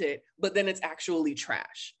built it, but then it's actually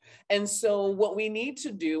trash. And so what we need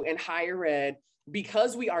to do in higher ed,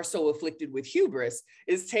 because we are so afflicted with hubris,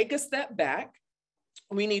 is take a step back.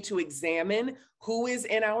 We need to examine who is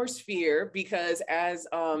in our sphere, because as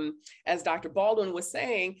Dr. Baldwin was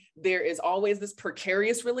saying, there is always this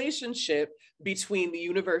precarious relationship between the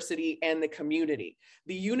university and the community.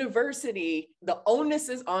 The university, the onus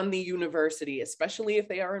is on the university, especially if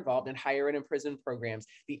they are involved in higher ed and prison programs.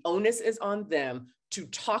 The onus is on them to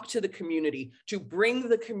talk to the community, to bring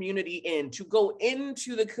the community in, to go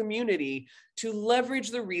into the community, to leverage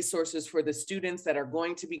the resources for the students that are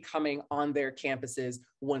going to be coming on their campuses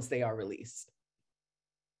once they are released.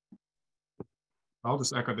 I'll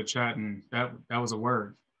just echo the chat, and that was a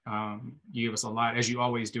word. You gave us a lot, as you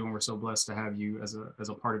always do, and we're so blessed to have you as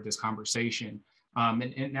a part of this conversation.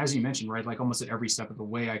 And as you mentioned, right, like almost at every step of the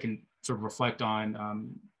way, I can sort of reflect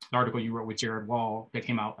on the article you wrote with Jared Wall that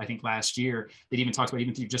came out, I think, last year, that even talks about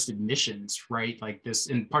even through just admissions, right? Like this,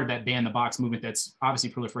 and part of that ban the box movement that's obviously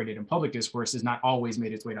proliferated in public discourse has not always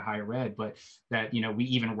made its way to higher ed, but that, we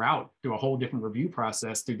even route through a whole different review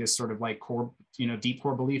process through this sort of like core, deep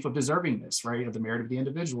core belief of deservingness, right? Of the merit of the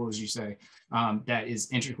individual, as you say, that is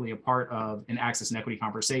intricately a part of an access and equity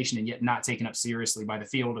conversation, and yet not taken up seriously by the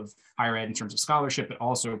field of higher ed in terms of scholarship, but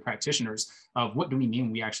also practitioners of what do we mean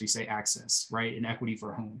when we actually say access, right? And equity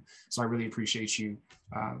for whom. So I really appreciate you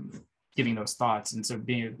giving those thoughts. And so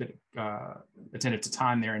being a bit attentive to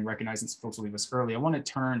time there and recognizing some folks will leave us early. I want to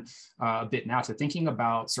turn a bit now to thinking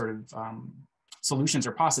about sort of solutions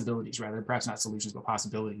or possibilities, rather, perhaps not solutions, but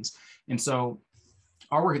possibilities. And so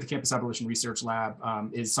our work at the Campus Abolition Research Lab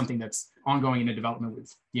is something that's ongoing in the development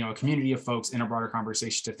with a community of folks in a broader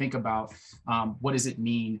conversation to think about what does it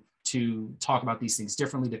mean to talk about these things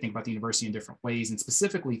differently, to think about the university in different ways, and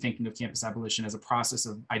specifically thinking of campus abolition as a process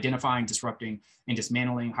of identifying, disrupting, and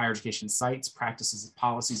dismantling higher education sites, practices,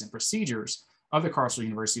 policies, and procedures of the Carceral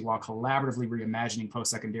University while collaboratively reimagining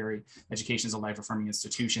post-secondary education as a life-affirming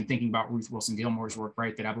institution, thinking about Ruth Wilson Gilmore's work,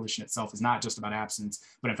 right, that abolition itself is not just about absence,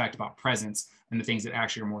 but in fact about presence and the things that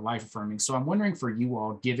actually are more life-affirming. So I'm wondering for you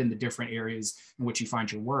all, given the different areas in which you find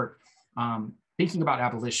your work, thinking about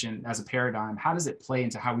abolition as a paradigm, how does it play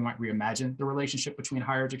into how we might reimagine the relationship between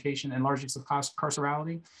higher education and large use of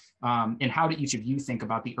carcerality? And how do each of you think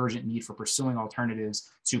about the urgent need for pursuing alternatives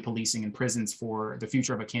to policing and prisons for the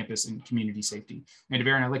future of a campus and community safety? And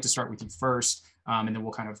Devarian, I'd like to start with you first, and then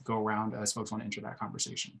we'll kind of go around as folks want to enter that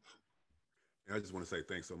conversation. I just want to say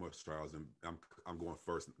thanks so much, Charles. And I'm going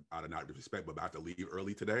first out of not disrespect, but I have to leave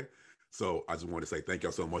early today. So I just want to say thank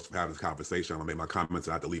y'all so much for having this conversation. I'm gonna make my comments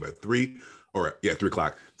and I have to leave at 3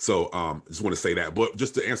 o'clock. So just want to say that. But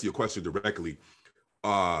just to answer your question directly,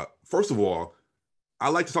 first of all, I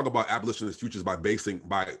like to talk about abolitionist futures by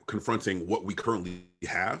confronting what we currently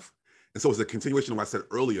have. And so it's a continuation of what I said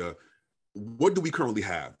earlier. What do we currently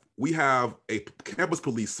have? We have a campus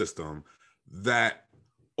police system that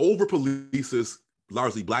over polices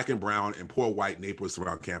largely Black and brown and poor white neighborhoods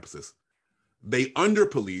around campuses. They under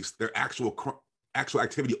police their actual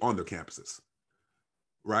activity on their campuses,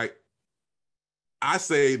 right? I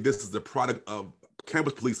say this is the product of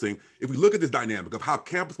campus policing. If we look at this dynamic of how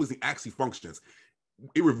campus policing actually functions,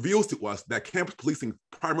 it reveals to us that campus policing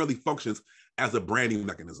primarily functions as a branding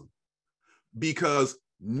mechanism, because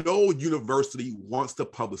no university wants to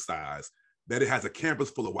publicize that it has a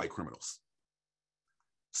campus full of white criminals.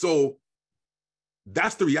 So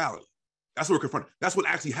that's the reality. That's what we're confronting. That's what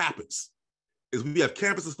actually happens, is we have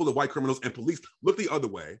campuses full of white criminals and police look the other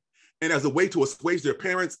way. And as a way to assuage their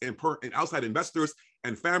parents and outside investors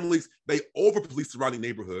and families, they over-police surrounding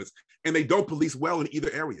neighborhoods and they don't police well in either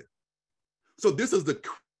area. So this is the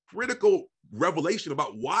critical revelation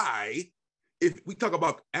about why, if we talk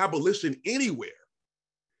about abolition anywhere,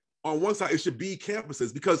 on one side, it should be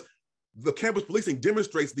campuses, because the campus policing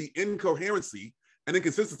demonstrates the incoherency and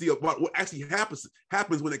inconsistency about what actually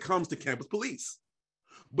happens when it comes to campus police.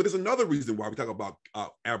 But there's another reason why we talk about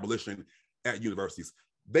abolition at universities.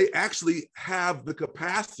 They actually have the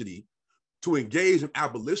capacity to engage in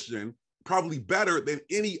abolition probably better than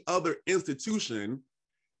any other institution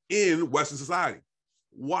in Western society.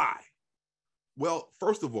 Why? Well,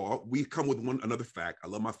 first of all, we come with another fact. I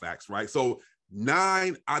love my facts, right? So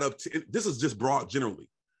 9 out of 10, this is just broad generally,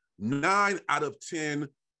 9 out of 10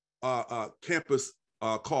 campus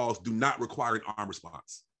calls do not require an armed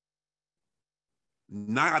response.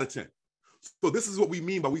 9 out of 10. So this is what we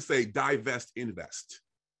mean by we say divest, invest.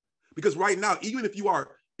 Because right now, even if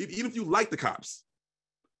you like the cops,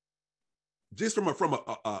 just from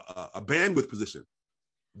a bandwidth position,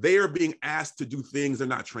 they are being asked to do things they're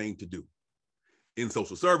not trained to do in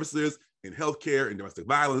social services, in healthcare, in domestic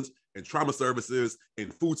violence, in trauma services, in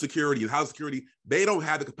food security, in housing security. They don't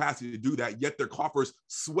have the capacity to do that, yet their coffers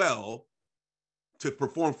swell to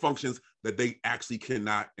perform functions that they actually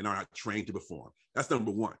cannot and are not trained to perform. That's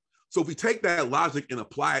number one. So if we take that logic and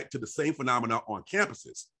apply it to the same phenomena on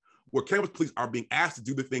campuses, where campus police are being asked to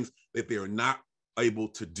do the things that they are not able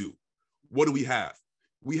to do, what do we have?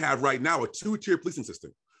 We have right now a 2-tier policing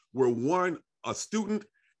system where a student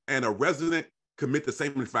and a resident commit the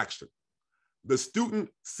same infraction. The student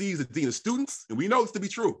sees the dean of students, and we know this to be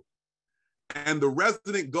true, and the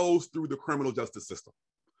resident goes through the criminal justice system.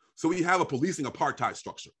 So we have a policing apartheid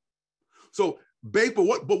structure. So, but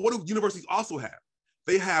what do universities also have?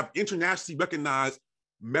 They have internationally recognized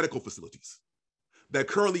medical facilities that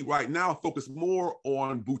currently right now focus more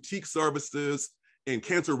on boutique services in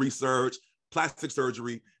cancer research, plastic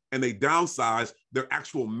surgery, and they downsize their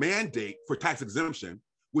actual mandate for tax exemption,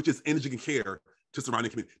 which is energy and care to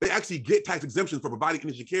surrounding communities. They actually get tax exemptions for providing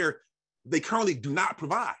energy care they currently do not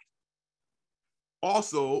provide.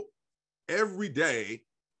 Also, every day,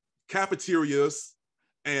 cafeterias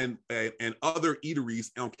and other eateries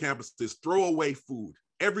on campuses throw away food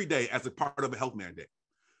every day as a part of a health mandate.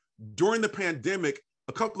 During the pandemic,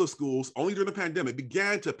 a couple of schools, only during the pandemic,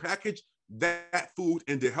 began to package that food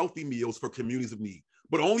into healthy meals for communities of need,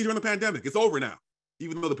 but only during the pandemic. It's over now,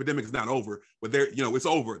 even though the pandemic is not over, but it's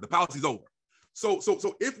over. The policy's over. So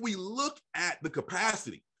if we look at the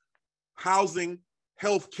capacity, housing,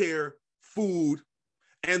 healthcare, food,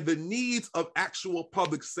 and the needs of actual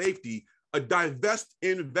public safety, a divest,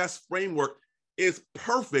 invest framework is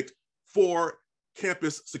perfect for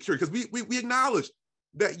campus security. Because we acknowledge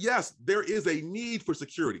that, yes, there is a need for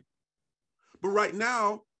security. But right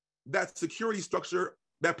now, that security structure,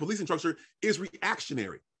 that policing structure is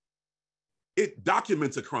reactionary. It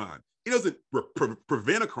documents a crime. It doesn't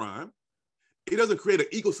prevent a crime. It doesn't create an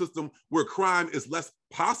ecosystem where crime is less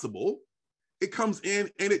possible. It comes in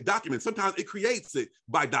and it documents. Sometimes it creates it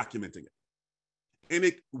by documenting it. And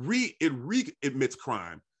it re-admits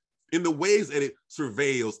crime in the ways that it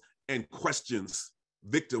surveils and questions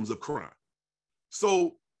victims of crime.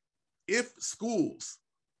 So if schools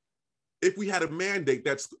if we had a mandate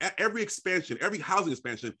that's every expansion, every housing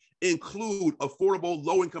expansion include affordable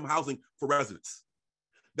low-income housing for residents,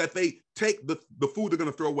 that they take the food they're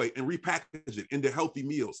going to throw away and repackage it into healthy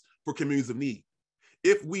meals for communities of need.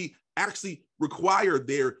 If we actually require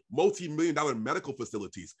their multi-million-dollar medical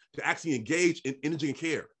facilities to actually engage in imaging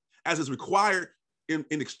care, as is required in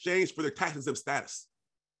exchange for their tax-exempt status.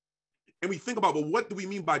 And we think about, well, what do we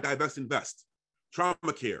mean by divest, invest?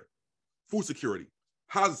 Trauma care, food security,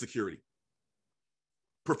 housing security,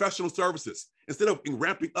 professional services. Instead of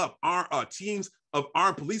ramping up our teams of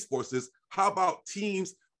armed police forces, how about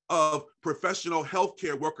teams of professional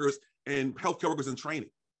healthcare workers and healthcare workers in training?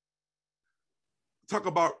 Talk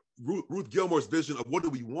about Ruth Gilmore's vision of what do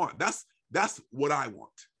we want? That's what I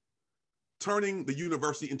want. Turning the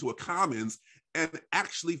university into a commons and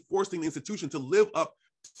actually forcing the institution to live up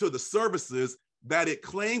to the services that it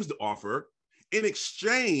claims to offer in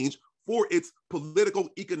exchange for its political,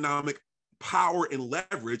 economic power and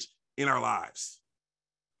leverage in our lives.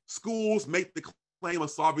 Schools make the claim of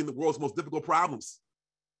solving the world's most difficult problems.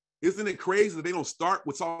 Isn't it crazy that they don't start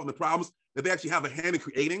with solving the problems that they actually have a hand in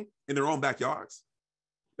creating in their own backyards?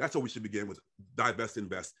 That's what we should begin with, divest,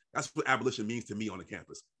 invest. That's what abolition means to me on the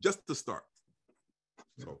campus, just to start.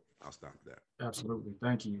 So I'll stop there. Absolutely,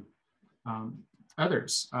 thank you.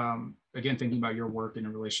 Others, again, thinking about your work in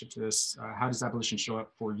relation to this, how does abolition show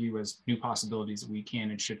up for you as new possibilities that we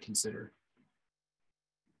can and should consider?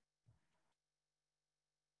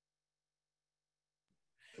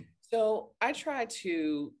 So I try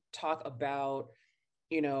to talk about,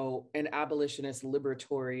 an abolitionist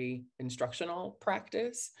liberatory instructional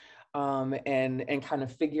practice, and kind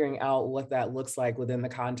of figuring out what that looks like within the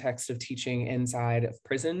context of teaching inside of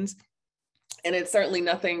prisons. And it's certainly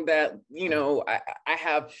nothing that, I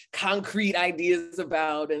have concrete ideas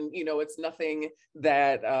about, and, it's nothing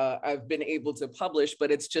that I've been able to publish,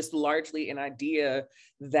 but it's just largely an idea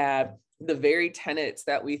that the very tenets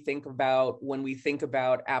that we think about when we think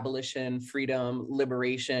about abolition, freedom,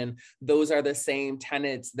 liberation, those are the same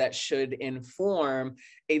tenets that should inform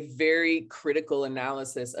a very critical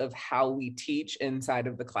analysis of how we teach inside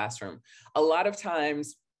of the classroom. A lot of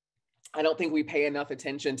times, I don't think we pay enough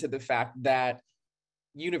attention to the fact that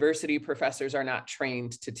university professors are not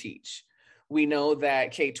trained to teach. We know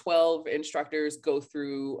that K-12 instructors go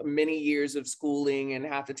through many years of schooling and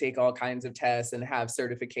have to take all kinds of tests and have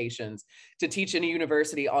certifications. To teach in a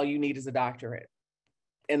university, all you need is a doctorate,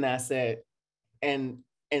 and that's it. And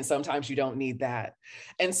sometimes you don't need that.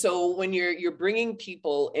 And so when you're bringing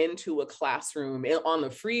people into a classroom on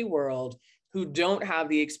the free world who don't have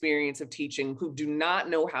the experience of teaching, who do not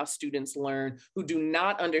know how students learn, who do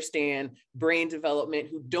not understand brain development,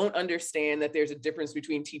 who don't understand that there's a difference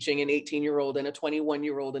between teaching an 18-year-old and a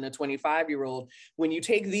 21-year-old and a 25-year-old. When you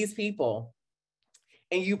take these people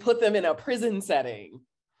and you put them in a prison setting,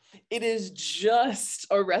 it is just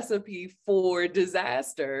a recipe for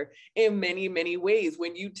disaster in many, many ways.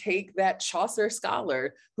 When you take that Chaucer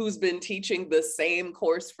scholar who's been teaching the same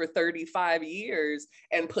course for 35 years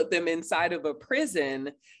and put them inside of a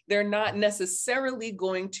prison, they're not necessarily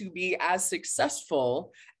going to be as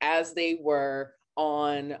successful as they were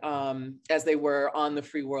on the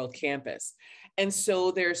Free World campus. And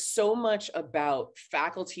so there's so much about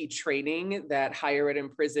faculty training that higher ed in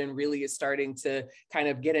prison really is starting to kind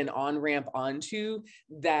of get an on-ramp onto,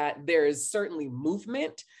 that there is certainly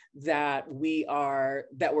movement that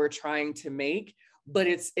we're trying to make, but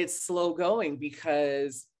it's slow going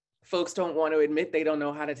because folks don't want to admit they don't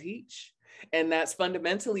know how to teach. And that's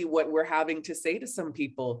fundamentally what we're having to say to some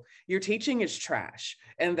people. Your teaching is trash,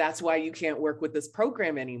 and that's why you can't work with this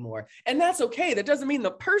program anymore. And that's okay. That doesn't mean the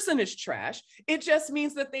person is trash. It just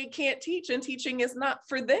means that they can't teach, and teaching is not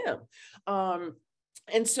for them.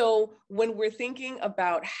 And so when we're thinking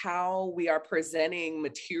about how we are presenting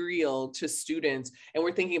material to students, and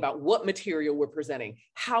we're thinking about what material we're presenting,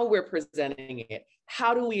 how we're presenting it,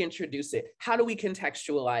 how do we introduce it? How do we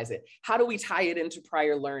contextualize it? How do we tie it into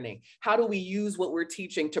prior learning? How do we use what we're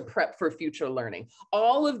teaching to prep for future learning?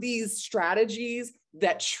 All of these strategies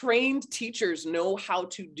that trained teachers know how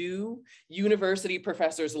to do, university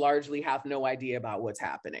professors largely have no idea about what's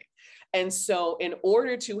happening. And so in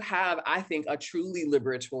order to have, I think, a truly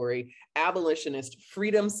liberatory, abolitionist,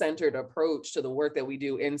 freedom-centered approach to the work that we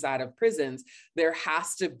do inside of prisons, there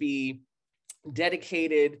has to be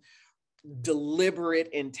dedicated, deliberate,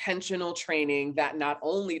 intentional training that not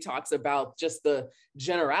only talks about just the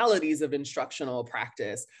generalities of instructional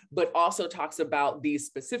practice, but also talks about the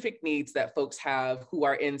specific needs that folks have who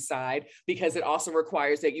are inside, because it also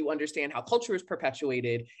requires that you understand how culture is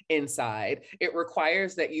perpetuated inside. It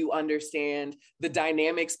requires that you understand the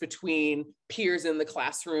dynamics between peers in the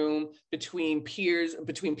classroom, between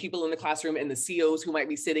people in the classroom and the COs who might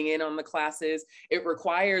be sitting in on the classes. It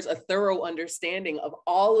requires a thorough understanding of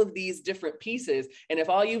all of these different pieces. And if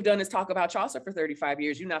all you've done is talk about Chaucer for 35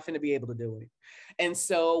 years, you're not going to be able to do it. And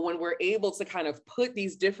so when we're able to kind of put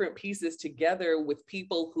these different pieces together with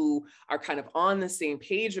people who are kind of on the same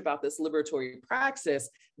page about this liberatory praxis,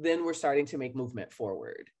 then we're starting to make movement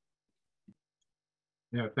forward.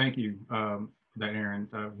 Yeah, thank you for that, Erin.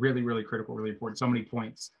 Really, really critical, really important. So many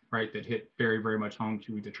points, right, that hit very, very much home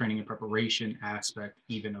to the training and preparation aspect,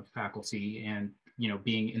 even of faculty, and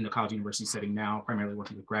being in the college university setting now, primarily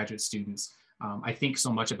working with graduate students. I think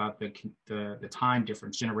so much about the time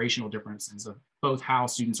difference, generational differences of both how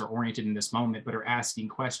students are oriented in this moment, but are asking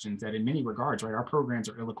questions that in many regards, right, our programs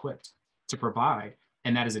are ill-equipped to provide.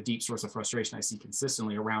 And that is a deep source of frustration I see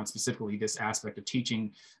consistently around specifically this aspect of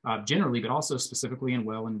teaching generally, but also specifically in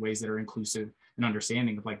ways that are inclusive and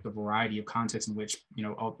understanding of like the variety of contexts in which,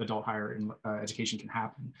 adult higher education can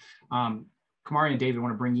happen. Kamaria and David, I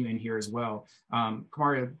want to bring you in here as well.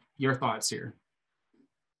 Kamaria, your thoughts here.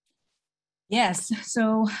 Yes,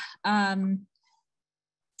 so I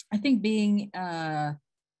think being a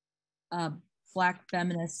Black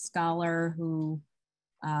feminist scholar who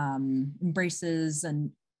embraces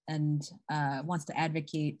and wants to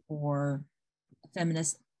advocate for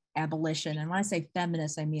feminist abolition, and when I say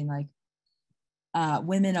feminist, I mean like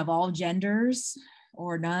women of all genders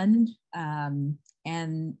or none,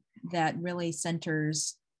 and that really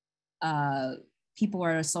centers people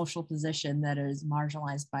are in a social position that is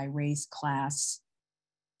marginalized by race, class,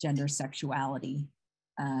 gender, sexuality.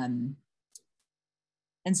 And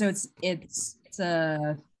so it's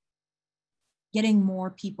getting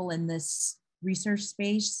more people in this research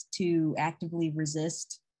space to actively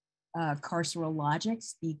resist carceral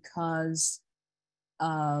logics because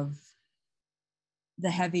of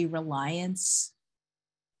the heavy reliance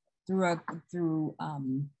through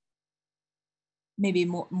maybe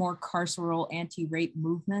more carceral anti-rape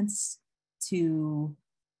movements to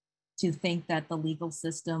think that the legal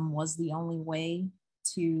system was the only way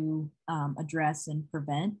to address and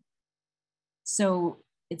prevent. So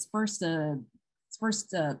it's first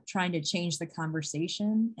trying to change the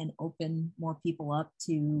conversation and open more people up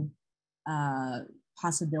to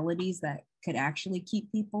possibilities that could actually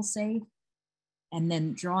keep people safe. And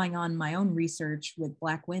then drawing on my own research with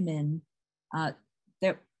Black women,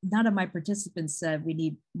 none of my participants said we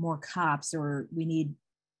need more cops or we need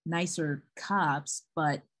nicer cops,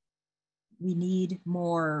 but we need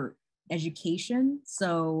more education.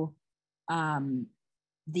 So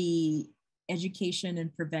the education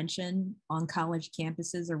and prevention on college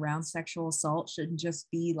campuses around sexual assault shouldn't just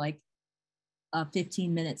be like a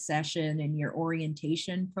 15-minute session in your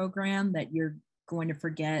orientation program that you're going to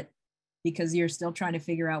forget because you're still trying to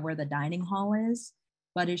figure out where the dining hall is,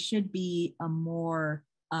 but it should be more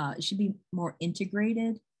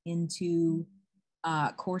integrated into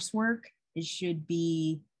coursework. It should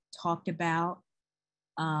be talked about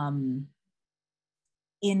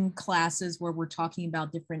in classes where we're talking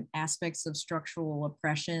about different aspects of structural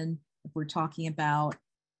oppression. If we're talking about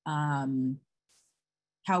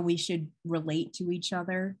how we should relate to each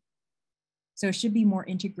other. So it should be more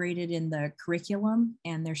integrated in the curriculum,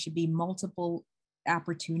 and there should be multiple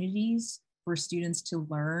opportunities for students to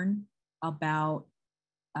learn about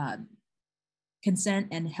consent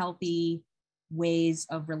and healthy ways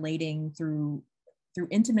of relating through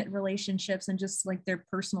intimate relationships and just like their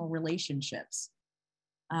personal relationships.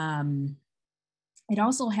 It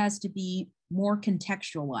also has to be more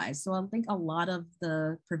contextualized. So I think a lot of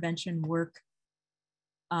the prevention work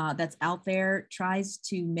that's out there tries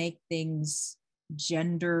to make things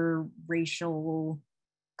gender, racial,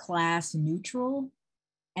 class neutral.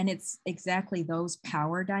 And it's exactly those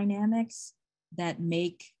power dynamics that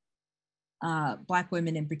make Black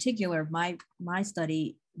women in particular, my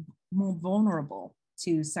study, more vulnerable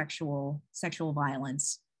to sexual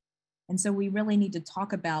violence. And so we really need to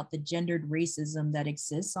talk about the gendered racism that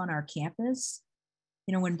exists on our campus.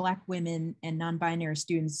 You know, when Black women and non-binary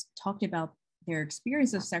students talked about their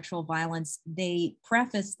experience of sexual violence, they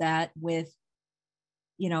prefaced that with,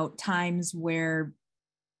 you know, times where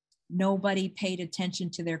nobody paid attention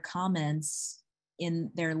to their comments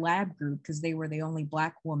in their lab group because they were the only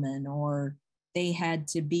Black woman, or they had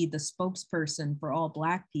to be the spokesperson for all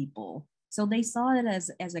Black people. So they saw it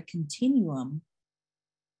as a continuum,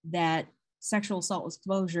 that sexual assault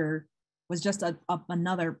exposure was just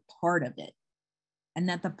another part of it. And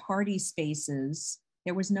that the party spaces,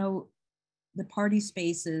 the party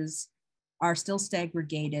spaces are still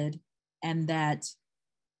segregated, and that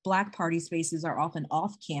Black party spaces are often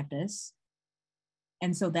off campus,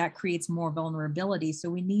 And so that creates more vulnerability. So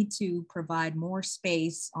we need to provide more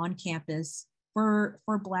space on campus for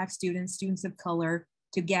Black students, students of color,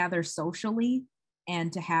 to gather socially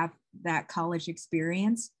and to have that college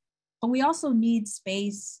experience. But we also need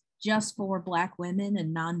space just for Black women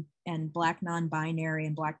and Black non-binary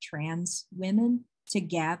and Black trans women to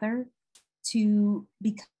gather,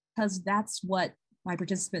 because that's what my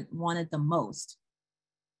participant wanted the most.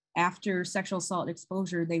 After sexual assault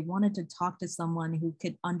exposure, they wanted to talk to someone who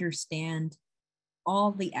could understand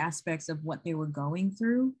all the aspects of what they were going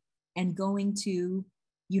through. And going to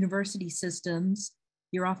university systems,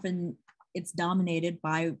 it's dominated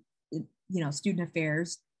by, student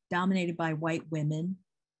affairs, dominated by white women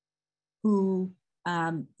who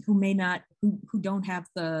don't have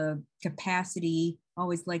the capacity,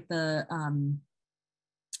 always like the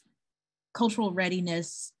cultural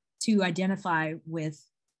readiness to identify with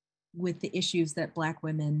the issues that Black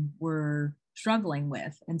women were struggling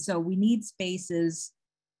with. And so we need spaces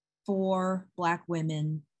for Black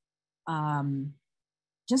women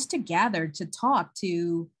just to gather, to talk,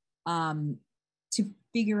 to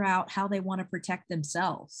figure out how they want to protect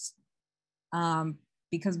themselves.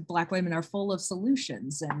 Because Black women are full of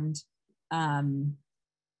solutions. And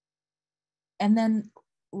then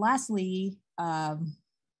lastly,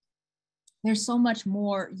 there's so much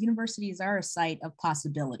more. Universities are a site of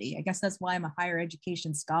possibility. I guess that's why I'm a higher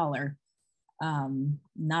education scholar,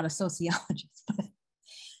 not a sociologist.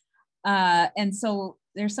 And so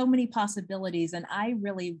there's so many possibilities. And I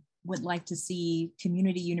really would like to see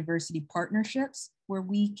community university partnerships where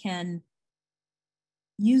we can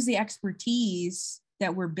use the expertise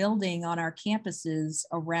that we're building on our campuses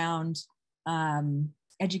around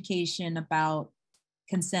education about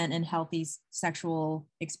consent and healthy sexual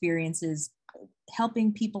experiences,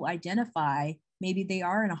 helping people identify maybe they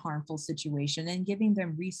are in a harmful situation and giving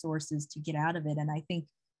them resources to get out of it. And I think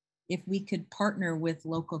if we could partner with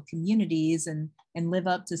local communities and live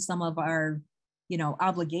up to some of our,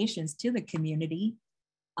 obligations to the community,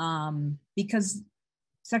 because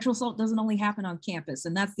sexual assault doesn't only happen on campus,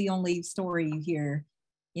 and that's the only story you hear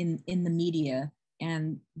in the media.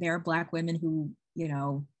 And there are Black women who,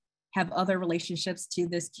 have other relationships to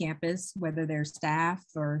this campus, whether they're staff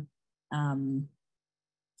or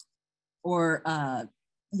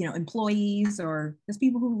employees, or just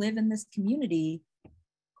people who live in this community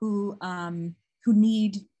who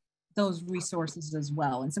need those resources as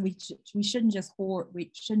well. And so we shouldn't just hoard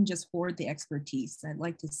the expertise. I'd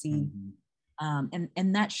like to see,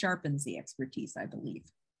 and that sharpens the expertise, I believe.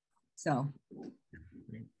 So.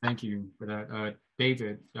 Thank you for that.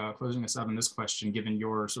 David, closing us out on this question, given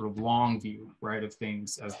your sort of long view, right, of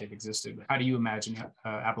things as they've existed, how do you imagine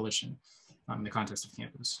abolition in the context of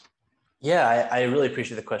campus? Yeah, I really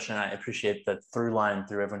appreciate the question. I appreciate the through line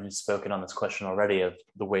through everyone who's spoken on this question already of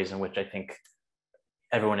the ways in which I think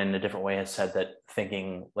everyone in a different way has said that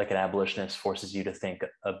thinking like an abolitionist forces you to think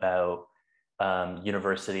about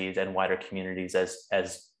universities and wider communities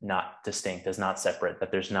as not distinct, as not separate,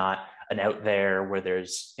 that there's not an out there where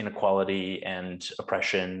there's inequality and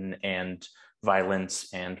oppression and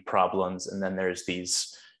violence and problems. And then there's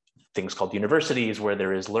these things called universities where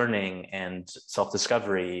there is learning and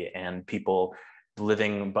self-discovery and people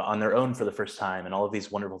living on their own for the first time, and all of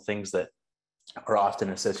these wonderful things that are often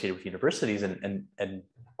associated with universities and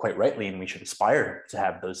quite rightly, and we should aspire to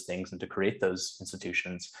have those things and to create those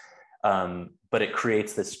institutions. But it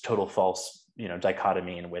creates this total false,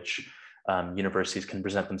 dichotomy in which universities can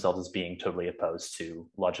present themselves as being totally opposed to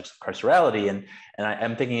logics of carcerality. And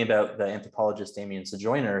I'm thinking about the anthropologist Damien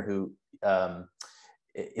Sojourner, who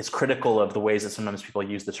is critical of the ways that sometimes people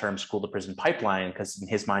use the term school to prison pipeline, because in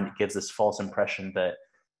his mind, it gives this false impression that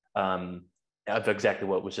of exactly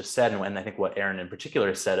what was just said. And I think what Aaron in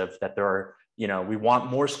particular said of that there are, we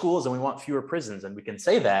want more schools and we want fewer prisons. And we can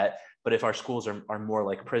say that, but if our schools are more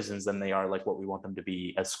like prisons than they are like what we want them to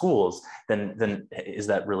be as schools, then is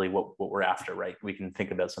that really what we're after, right? We can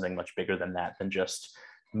think about something much bigger than that, than just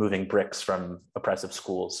moving bricks from oppressive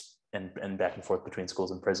schools and back and forth between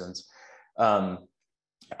schools and prisons. I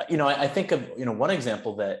think of, one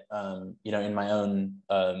example that, in my own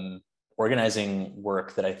organizing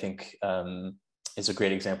work that I think is a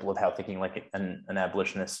great example of how thinking like an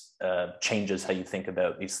abolitionist changes how you think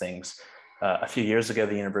about these things. A few years ago,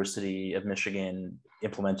 the University of Michigan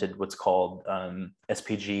implemented what's called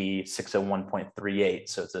SPG 601.38.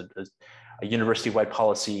 So it's a university-wide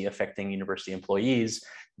policy affecting university employees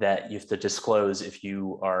that you have to disclose if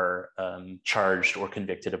you are charged or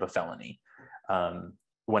convicted of a felony.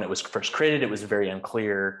 When it was first created, it was very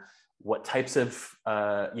unclear what types of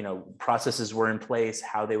processes were in place,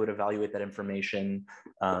 how they would evaluate that information.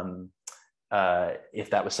 if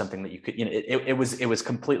that was something that you could, it was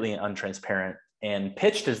completely untransparent and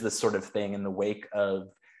pitched as this sort of thing in the wake of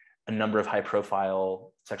a number of high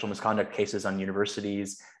profile sexual misconduct cases on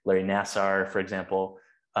universities, Larry Nassar, for example,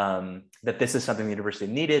 that this is something the university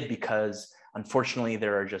needed because unfortunately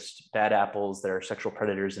there are just bad apples, there are sexual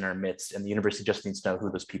predators in our midst, and the university just needs to know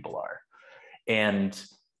who those people are. And,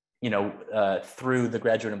 through the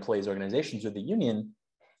graduate employees organizations or the union,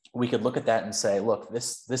 we could look at that and say, look,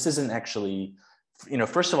 this isn't actually,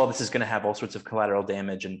 first of all, this is going to have all sorts of collateral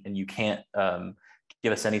damage, and you can't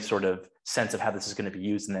give us any sort of sense of how this is going to be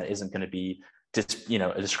used, and that isn't going to be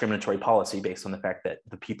a discriminatory policy based on the fact that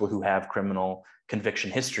the people who have criminal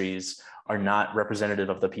conviction histories are not representative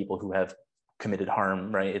of the people who have committed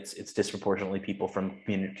harm, right? It's disproportionately people from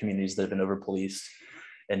communities that have been over-policed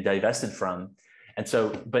and divested from. And so,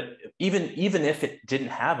 but even if it didn't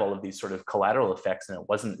have all of these sort of collateral effects and it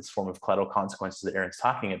wasn't this form of collateral consequences that Erin's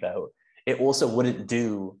talking about, it also wouldn't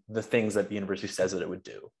do the things that the university says that it would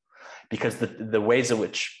do. Because the ways in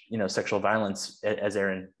which, sexual violence, as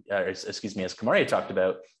Kamaria talked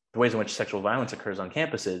about, the ways in which sexual violence occurs on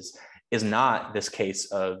campuses is not this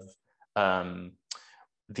case of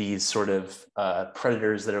these sort of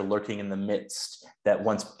predators that are lurking in the midst, that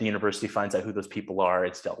once the university finds out who those people are,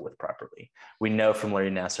 it's dealt with properly. We know from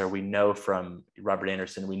Larry Nassar, we know from Robert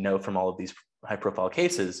Anderson, we know from all of these high profile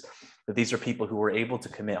cases that these are people who were able to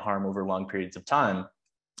commit harm over long periods of time,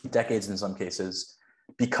 decades in some cases,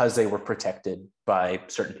 because they were protected by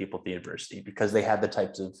certain people at the university, because they had the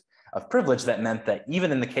types of privilege that meant that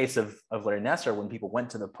even in the case of Larry Nassar, when people went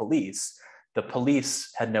to the police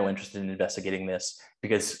had no interest in investigating this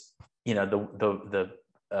because, the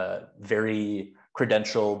very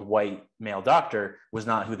credentialed white male doctor was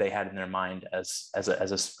not who they had in their mind as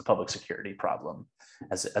a public security problem,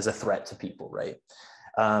 as a threat to people, right?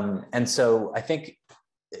 And so I think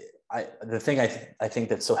the thing I think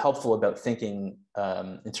that's so helpful about thinking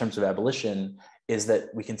in terms of abolition is that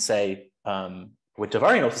we can say what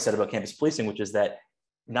Davarian also said about campus policing, which is that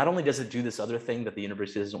not only does it do this other thing that the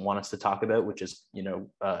university doesn't want us to talk about, which is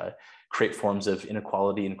create forms of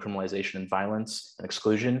inequality and criminalization and violence and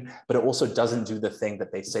exclusion, but it also doesn't do the thing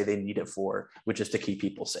that they say they need it for, which is to keep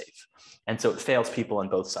people safe. And so it fails people on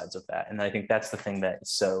both sides of that. And I think that's the thing that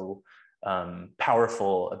is so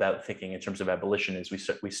powerful about thinking in terms of abolition is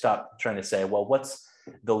we stop trying to say, well, what's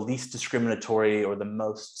the least discriminatory or the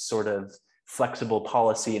most sort of flexible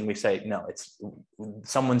policy? And we say, no, it's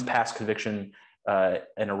someone's past conviction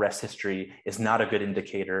and arrest history is not a good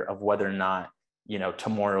indicator of whether or not,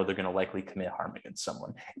 tomorrow they're going to likely commit harm against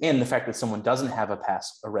someone. And the fact that someone doesn't have a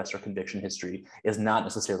past arrest or conviction history is not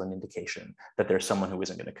necessarily an indication that there's someone who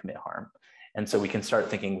isn't going to commit harm. And so we can start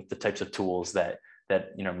thinking with the types of tools that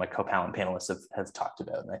my co-panelists have talked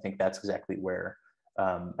about. And I think that's exactly where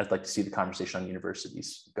I'd like to see the conversation on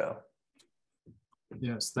universities go.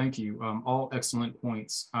 Yes, thank you. All excellent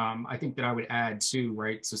points. I think that I would add too,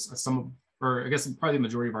 right? So or I guess probably the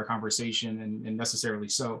majority of our conversation, and necessarily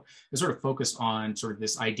so, is sort of focused on sort of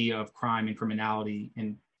this idea of crime and criminality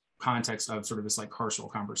in context of sort of this like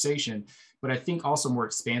carceral conversation. But I think also more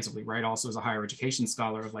expansively, right, also as a higher education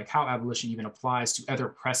scholar, of like how abolition even applies to other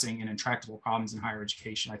pressing and intractable problems in higher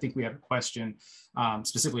education. I think we have a question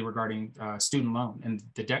specifically regarding student loan and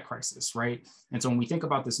the debt crisis, right? And so when we think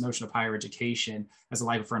about this notion of higher education as a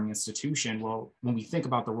life-affirming institution, well, when we think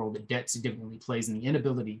about the role that debt significantly plays in the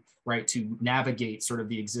inability, right, to navigate sort of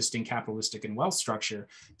the existing capitalistic and wealth structure,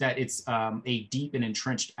 that it's a deep and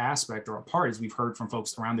entrenched aspect or a part, as we've heard from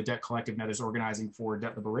folks around the Debt Collective and others organizing for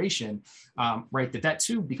debt liberation, right, that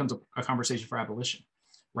too becomes a conversation for abolition,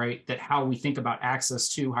 right? That how we think about access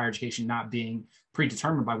to higher education not being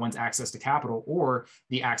predetermined by one's access to capital or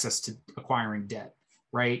the access to acquiring debt,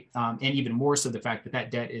 right? And even more so the fact that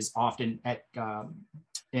that debt is often at,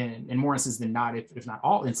 in more instances than not, if not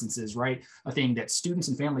all instances, right, a thing that students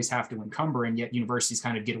and families have to encumber, and yet universities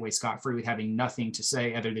kind of get away scot-free with having nothing to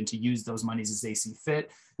say other than to use those monies as they see fit,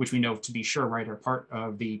 which we know to be sure, right, are part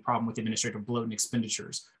of the problem with administrative bloat and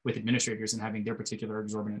expenditures with administrators and having their particular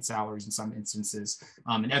exorbitant salaries in some instances,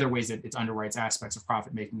 and other ways that it underwrites aspects of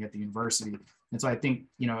profit making at the university. And so I think,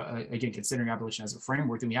 again, considering abolition as a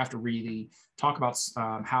framework, then we have to really talk about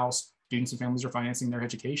how students and families are financing their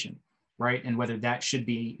education, right? And whether that should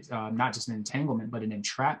be not just an entanglement, but an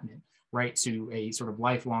entrapment, right, to a sort of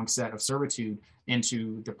lifelong set of servitude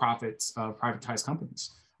into the profits of privatized companies.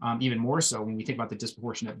 Even more so when we think about the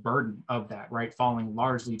disproportionate burden of that, right, falling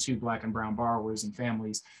largely to Black and brown borrowers and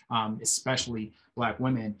families, especially Black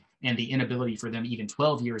women, and the inability for them even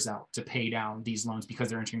 12 years out to pay down these loans because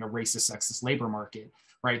they're entering a racist, sexist labor market,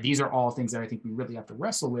 right? These are all things that I think we really have to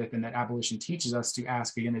wrestle with, and that abolition teaches us to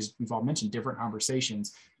ask, again, as we've all mentioned, different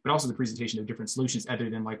conversations, but also the presentation of different solutions other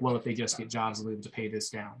than like, well, if they just get jobs, they'll be able to pay this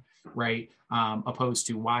down, right? Opposed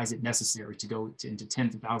to why is it necessary to go into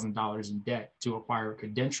tens of thousands of dollars in debt to acquire a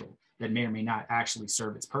credential that may or may not actually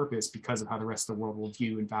serve its purpose because of how the rest of the world will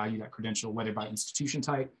view and value that credential, whether by institution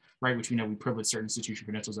type, right, which we know we privilege certain institution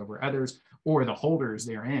credentials over others, or the holders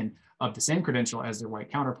therein of the same credential as their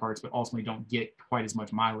white counterparts, but ultimately don't get quite as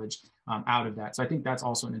much mileage out of that. So I think that's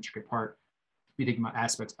also an intricate part. We think about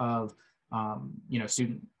aspects of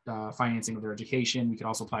student financing of their education. We could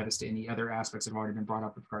also apply this to any other aspects that have already been brought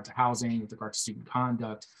up with regard to housing, with regard to student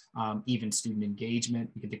conduct, even student engagement.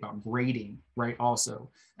 We can think about grading, right, also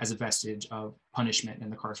as a vestige of punishment in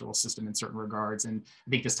the carceral system in certain regards. And I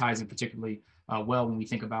think this ties in particularly well when we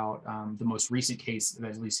think about the most recent case that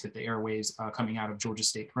at least hit the airwaves coming out of Georgia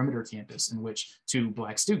State Perimeter campus, in which 2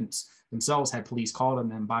 Black students themselves had police called on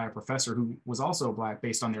them by a professor who was also Black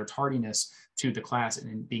based on their tardiness to the class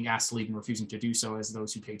and being asked to leave and refusing to do so as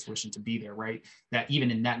those who paid tuition to be there, right? That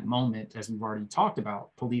even in that moment, as we've already talked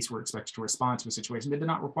about, police were expected to respond to a situation that did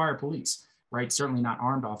not require police, right? Certainly not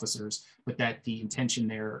armed officers, but that the intention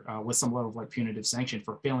there was some level of like punitive sanction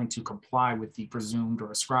for failing to comply with the presumed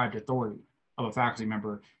or ascribed authority of a faculty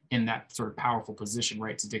member in that sort of powerful position,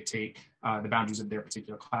 right, to dictate the boundaries of their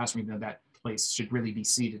particular classroom, even though that place should really be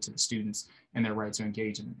ceded to the students and their right to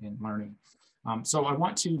engage in learning. So I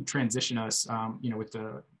want to transition us, with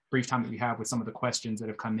the brief time that we have with some of the questions that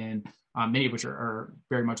have come in, many of which are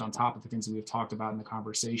very much on top of the things that we've talked about in the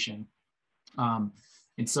conversation. And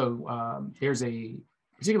so there's a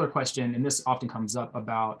particular question, and this often comes up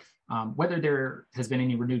about whether there has been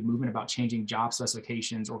any renewed movement about changing job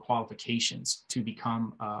specifications or qualifications to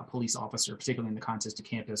become a police officer, particularly in the context of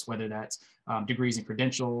campus, whether that's degrees and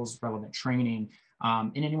credentials, relevant training,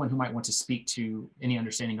 and anyone who might want to speak to any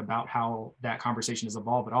understanding about how that conversation has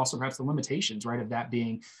evolved, but also perhaps the limitations, right, of that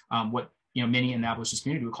being what many in the abolitionist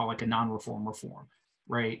community would call like a non-reform reform,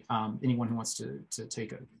 right? Anyone who wants to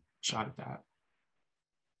take a shot at that.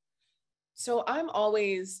 So I'm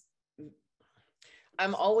always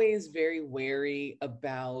very wary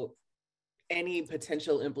about any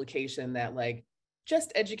potential implication that like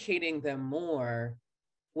just educating them more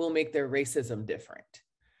will make their racism different.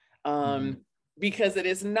 Because it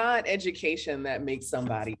is not education that makes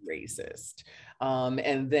somebody racist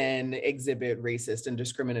and then exhibit racist and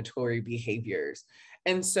discriminatory behaviors.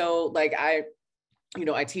 And so like I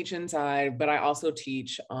teach inside, but I also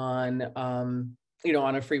teach on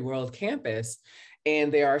a free world campus.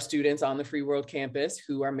 And there are students on the free world campus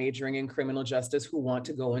who are majoring in criminal justice who want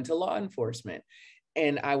to go into law enforcement.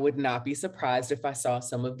 And I would not be surprised if I saw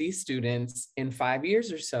some of these students in 5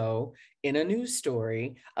 years or so in a news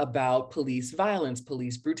story about police violence,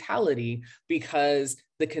 police brutality, because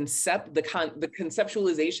the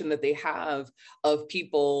conceptualization that they have of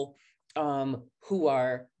people who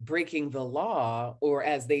are breaking the law, or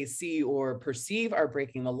as they see or perceive are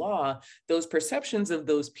breaking the law, those perceptions of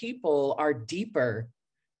those people are deeper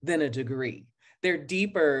than a degree. They're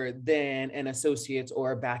deeper than an associate's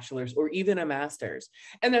or a bachelor's or even a master's.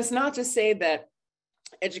 And that's not to say that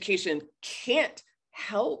education can't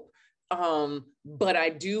help, but I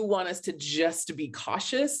do want us to just be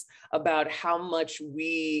cautious about how much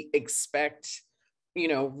we expect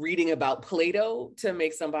reading about Plato to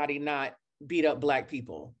make somebody not beat up Black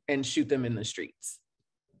people and shoot them in the streets.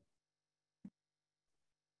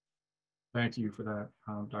 Thank you for that,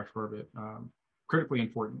 Dr. Corbett. Critically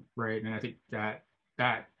important, right? And I think that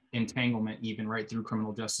entanglement even right through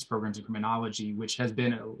criminal justice programs and criminology, which has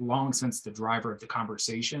been long since the driver of the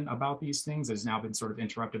conversation about these things, has now been sort of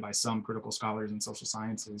interrupted by some critical scholars in social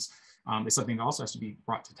sciences, is something that also has to be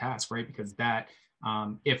brought to task, right? Because that,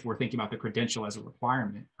 if we're thinking about the credential as a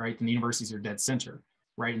requirement, right, then the universities are dead center,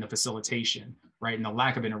 right, in the facilitation, right, and the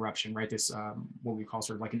lack of interruption, right, this what we call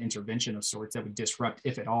sort of like an intervention of sorts that would disrupt,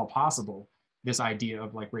 if at all possible, this idea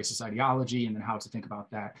of like racist ideology and then how to think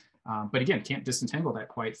about that. But again, can't disentangle that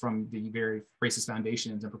quite from the very racist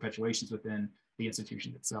foundations and perpetuations within the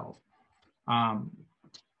institution itself.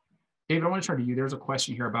 David, I want to turn to you. There's a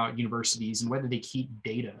question here about universities and whether they keep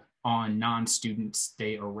data on non-students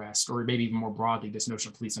they arrest, or maybe even more broadly, this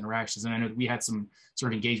notion of police interactions. And I know that we had some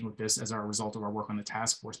sort of engagement with this as a result of our work on the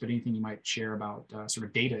task force, but anything you might share about sort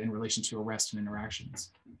of data in relation to arrests and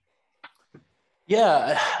interactions?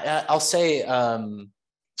 Yeah, I'll say, and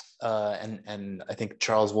I think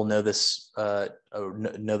Charles will know this,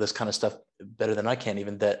 know this kind of stuff better than I can,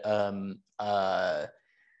 even that,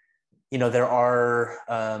 there are,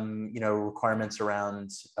 requirements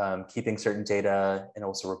around keeping certain data and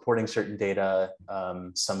also reporting certain data.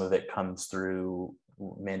 Some of it comes through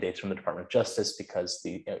mandates from the Department of Justice because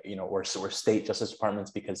or state justice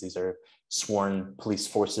departments because these are sworn police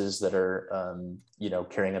forces that are,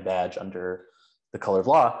 carrying a badge under the color of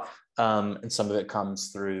law. And some of it comes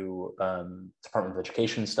through Department of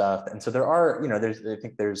Education stuff. And so there are,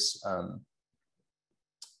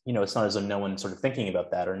 it's not as though no one's sort of thinking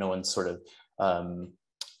about that or no one's sort of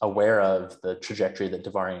aware of the trajectory that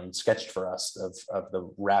Devarian sketched for us of the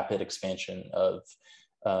rapid expansion of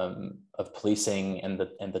policing and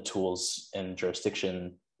the tools and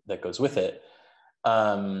jurisdiction that goes with it.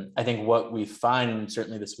 I think what we find,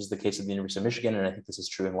 certainly this was the case at the University of Michigan, and I think this is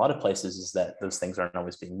true in a lot of places, is that those things aren't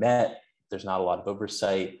always being met. There's not a lot of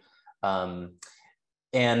oversight.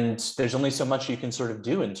 And there's only so much you can sort of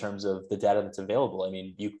do in terms of the data that's available. I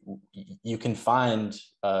mean, you can find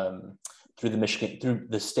through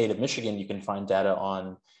the state of Michigan, you can find data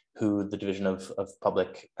on who the Division of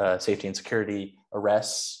Public Safety and Security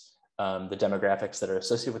arrests, the demographics that are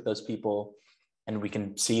associated with those people. And we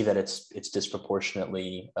can see that it's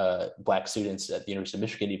disproportionately Black students at the University of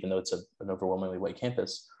Michigan, even though it's an overwhelmingly white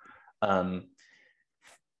campus.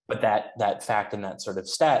 But that fact and that sort of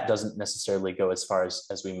stat doesn't necessarily go as far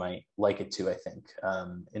as we might like it to, I think.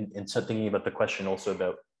 And so thinking about the question also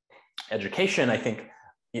about education, I think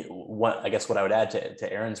what I would add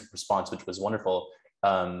to Aaron's response, which was wonderful,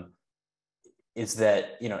 is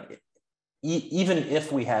that, even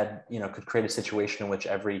if we had, could create a situation in which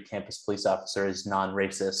every campus police officer is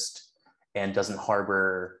non-racist and doesn't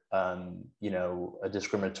harbor, a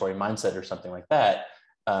discriminatory mindset or something like that,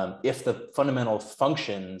 if the fundamental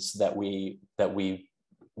functions that we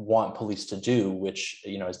want police to do, which,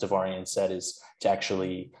 as Devarian said, is to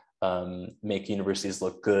actually make universities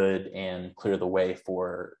look good and clear the way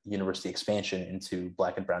for university expansion into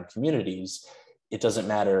Black and brown communities, it doesn't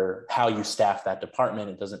matter how you staff that department.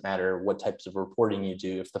 It doesn't matter what types of reporting you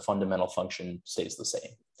do if the fundamental function stays the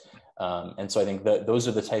same. And so I think that those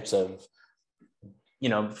are the types of,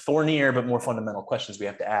 thornier but more fundamental questions we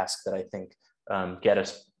have to ask that I think get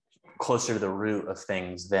us closer to the root of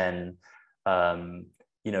things than,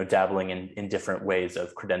 dabbling in different ways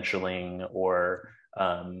of credentialing or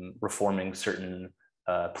reforming certain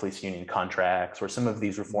police union contracts or some of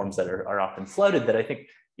these reforms that are often floated that I think,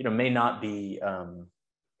 may not be,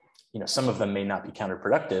 some of them may not be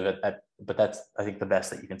counterproductive but that's, I think, the best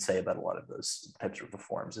that you can say about a lot of those types of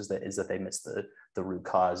reforms is that they miss the root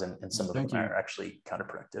cause and some of them are actually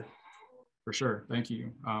counterproductive. For sure. Thank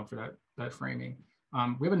you for that framing.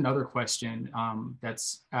 We have another question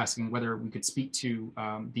that's asking whether we could speak to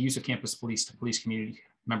the use of campus police to police community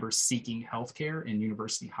members seeking healthcare in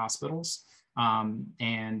university hospitals.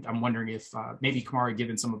 And I'm wondering if maybe Kamari,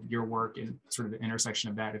 given some of your work and sort of the intersection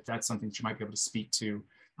of that, if that's something that you might be able to speak to.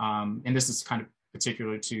 And this is kind of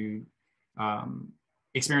particular to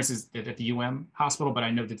experiences at the UM hospital, but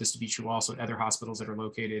I know that this to be true also at other hospitals that are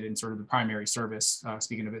located in sort of the primary service,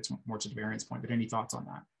 speaking of it more to Devarian's point, but any thoughts on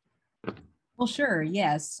that? Well, sure,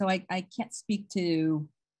 yes. So I can't speak to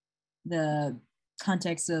the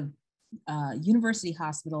context of university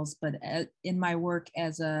hospitals, but in my work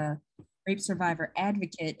as a rape survivor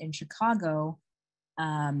advocate in Chicago,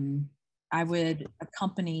 I would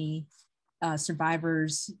accompany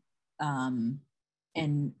survivors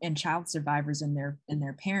and child survivors and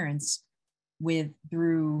their parents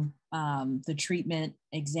through the treatment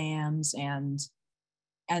exams, and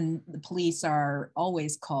the police are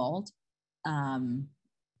always called,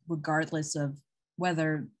 regardless of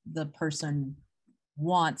whether the person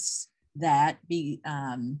wants that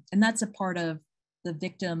and that's a part of the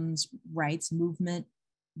victims' rights movement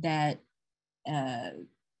that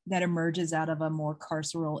emerges out of a more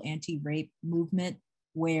carceral anti-rape movement,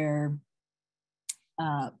 where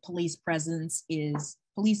police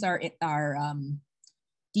are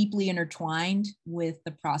deeply intertwined with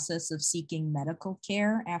the process of seeking medical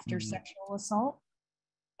care after sexual assault.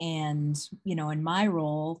 And in my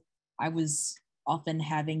role, I was often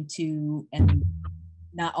having to, and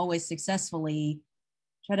not always successfully,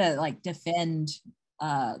 try to defend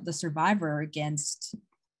the survivor against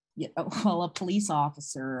a police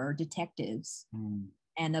officer or detectives,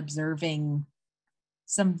 and observing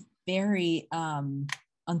some very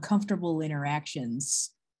uncomfortable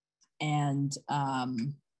interactions, and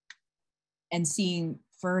seeing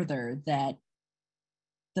further that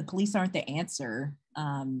the police aren't the answer.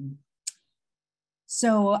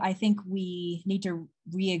 So I think we need to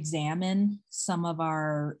re-examine some of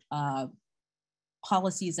our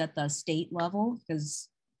policies at the state level, because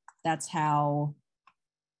that's how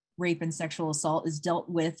rape and sexual assault is dealt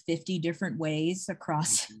with 50 different ways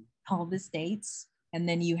across all the states. And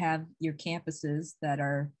then you have your campuses that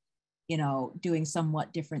are, doing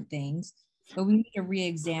somewhat different things. but we need to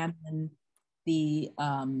re-examine the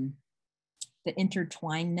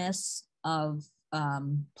intertwinedness of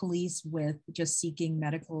police with just seeking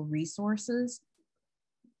medical resources,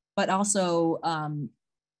 but also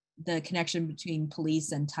the connection between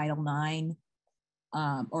police and Title IX,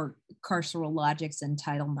 or carceral logics and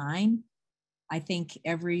Title IX. I think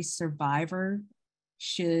every survivor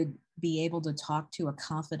should be able to talk to a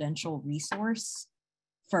confidential resource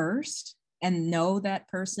first and know that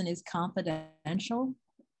person is confidential,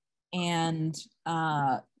 and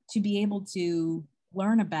to be able to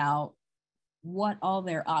learn about what all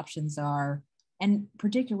their options are, and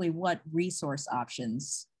particularly what resource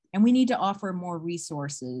options. And we need to offer more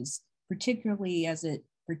resources, particularly as it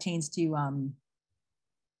pertains to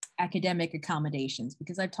academic accommodations,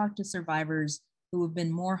 because I've talked to survivors who have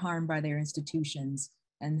been more harmed by their institutions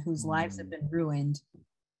and whose lives have been ruined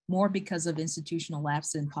more because of institutional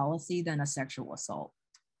lapse in policy than a sexual assault.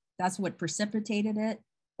 That's what precipitated it,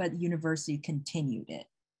 but the university continued it.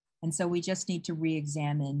 And so we just need to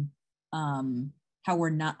re-examine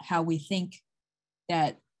how we think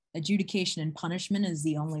that adjudication and punishment is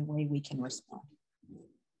the only way we can respond.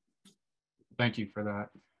 Thank you for that.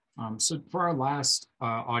 So for our last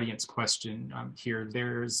audience question here,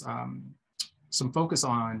 there's some focus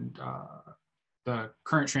on the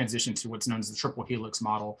current transition to what's known as the triple helix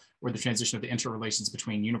model, or the transition of the interrelations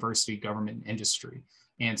between university, government, and industry.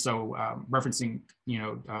 And so referencing,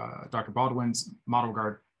 Dr. Baldwin's model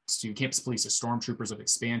regards to campus police as stormtroopers of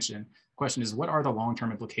expansion, the question is, what are the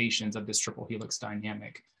long-term implications of this triple helix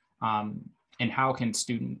dynamic? And how can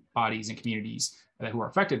student bodies and communities who are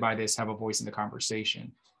affected by this have a voice in the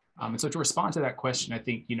conversation? And so to respond to that question, I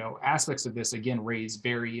think, aspects of this, again, raise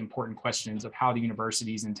very important questions of how the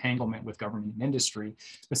university's entanglement with government and industry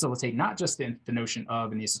facilitate not just the notion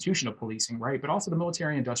of and the institution of policing, right, but also the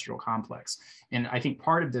military industrial complex. And I think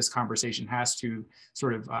part of this conversation has to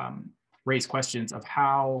sort of raise questions of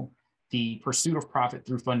how the pursuit of profit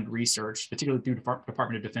through funded research, particularly through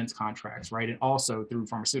Department of Defense contracts, right, and also through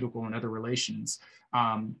pharmaceutical and other relations,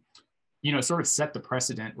 sort of set the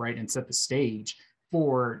precedent, right, and set the stage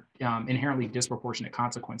for inherently disproportionate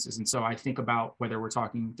consequences. And so I think about whether we're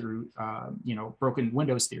talking through, broken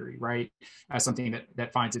windows theory, right, as something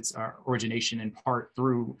that finds its origination in part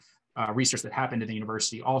through research that happened in the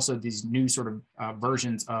university. Also, these new sort of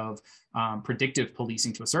versions of predictive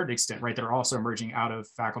policing to a certain extent, right, that are also emerging out of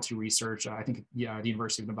faculty research. I think, the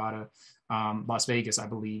University of Nevada, Las Vegas, I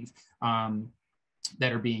believe,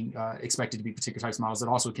 that are being expected to be particular types of models that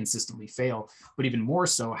also consistently fail, but even more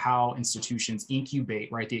so how institutions incubate,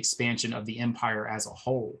 right, the expansion of the empire as a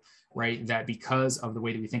whole, right, that because of the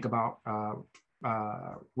way that we think about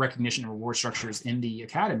recognition and reward structures in the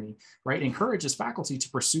academy, right, encourages faculty to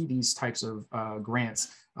pursue these types of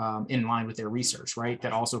grants in line with their research, right,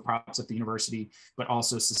 that also props up the university, but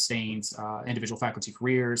also sustains individual faculty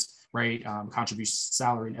careers, right, contributions to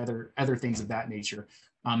salary and other things of that nature.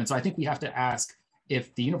 And so I think we have to ask,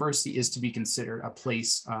 if the university is to be considered a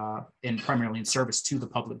place and primarily in service to the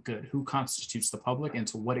public good, who constitutes the public, and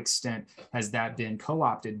to what extent has that been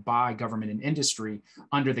co-opted by government and industry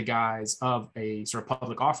under the guise of a sort of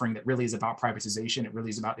public offering that really is about privatization, it really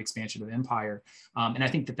is about expansion of empire. And I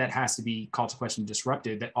think that has to be called to question and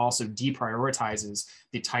disrupted, that also deprioritizes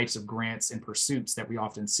the types of grants and pursuits that we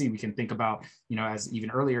often see. We can think about, as even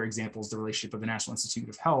earlier examples, the relationship of the National Institute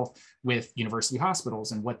of Health with university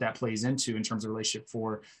hospitals and what that plays into in terms of relationship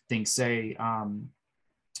for things, say,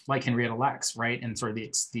 like Henrietta Lacks, right? And sort of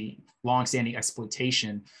the longstanding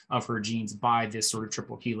exploitation of her genes by this sort of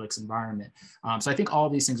triple helix environment. So I think all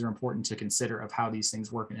of these things are important to consider of how these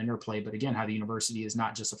things work and interplay, but again, how the university is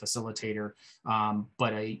not just a facilitator,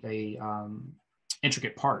 but a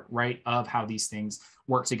intricate part, right, of how these things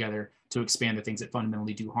work together to expand the things that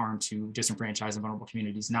fundamentally do harm to disenfranchised and vulnerable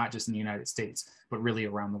communities, not just in the United States, but really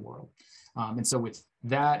around the world. And so with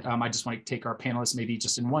that, I just want to take our panelists maybe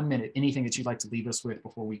just in 1 minute, anything that you'd like to leave us with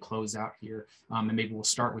before we close out here. And maybe we'll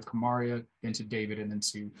start with Kamaria, then to David, and then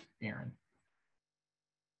to Aaron.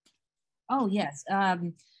 Oh, yes.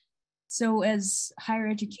 So as higher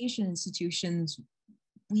education institutions,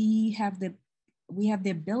 we have the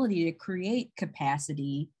ability to create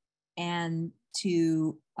capacity and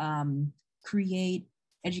to create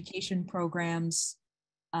education programs,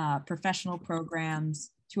 professional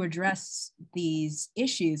programs to address these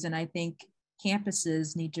issues. And I think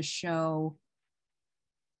campuses need to show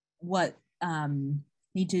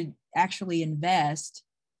need to actually invest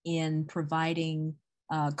in providing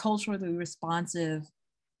culturally responsive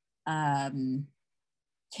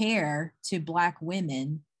care to Black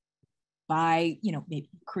women by, maybe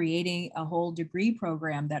creating a whole degree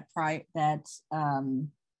program that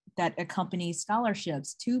that accompany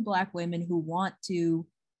scholarships to Black women who want to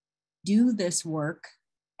do this work,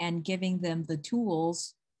 and giving them the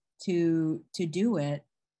tools to do it,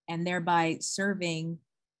 and thereby serving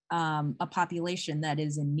a population that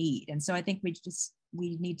is in need. And so I think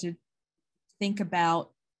we need to think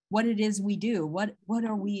about what it is we do. What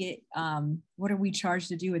are we charged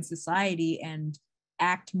to do in society, and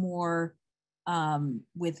act more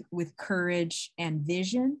with courage and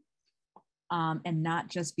vision, and not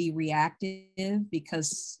just be reactive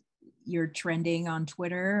because you're trending on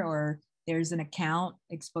Twitter or there's an account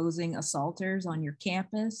exposing assaulters on your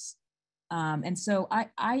campus. And so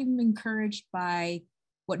I'm encouraged by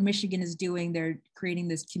what Michigan is doing. They're creating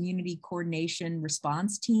this community coordination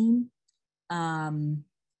response team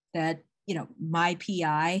that, you know, my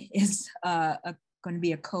PI is going to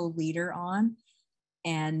be a co-leader on,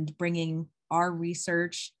 and bringing our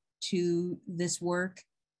research to this work,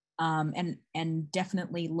 and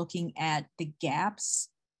definitely looking at the gaps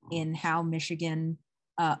in how Michigan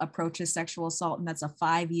approaches sexual assault. And that's a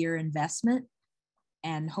 5-year investment.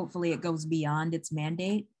 And hopefully it goes beyond its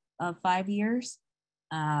mandate of 5 years.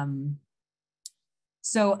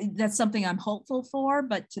 So that's something I'm hopeful for,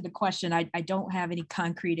 but to the question, I don't have any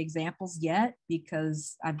concrete examples yet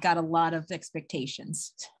because I've got a lot of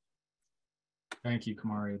expectations. Thank you,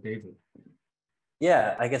 Kamaria. David.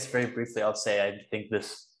 Yeah, I guess very briefly, I'll say I think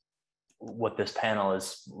what this panel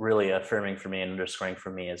is really affirming for me and underscoring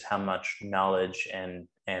for me is how much knowledge and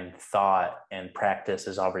thought and practice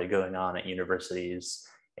is already going on at universities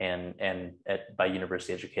and by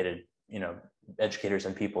university educated, you know, educators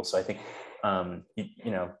and people. So I think,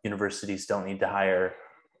 you know, universities don't need to hire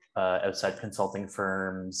outside consulting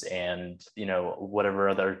firms and, you know, whatever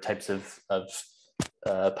other types of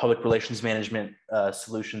public relations management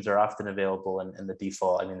solutions are often available. And the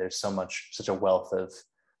default, I mean, there's such a wealth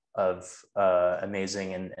of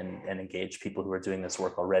amazing and engaged people who are doing this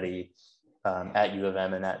work already at U of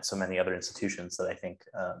M and at so many other institutions that I think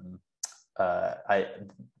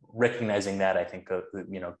recognizing that, I think,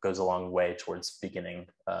 you know, goes a long way towards beginning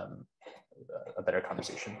a better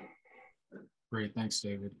conversation. Great, thanks,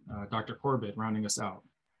 David. Dr. Corbett, rounding us out.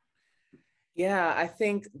 Yeah, I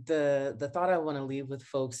think the thought I want to leave with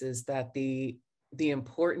folks is that the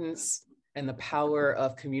importance and the power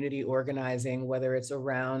of community organizing, whether it's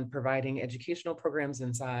around providing educational programs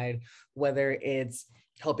inside, whether it's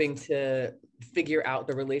helping to figure out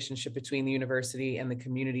the relationship between the university and the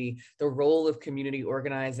community, the role of community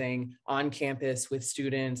organizing on campus with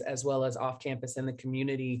students as well as off campus in the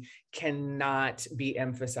community cannot be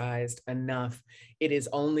emphasized enough. It is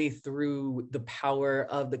only through the power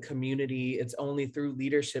of the community, it's only through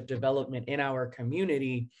leadership development in our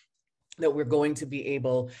community that we're going to be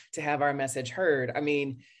able to have our message heard. I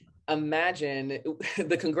mean, imagine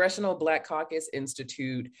the Congressional Black Caucus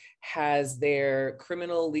Institute has their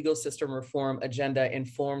criminal legal system reform agenda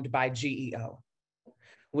informed by GEO,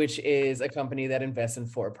 which is a company that invests in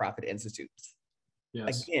for-profit institutes.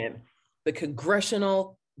 Yes. Again, the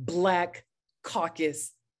Congressional Black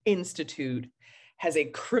Caucus Institute has a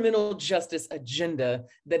criminal justice agenda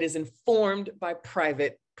that is informed by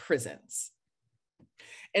private prisons.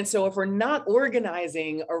 And so if we're not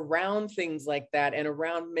organizing around things like that and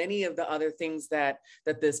around many of the other things that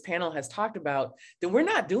this panel has talked about, then we're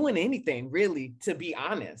not doing anything really, to be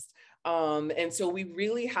honest. And so we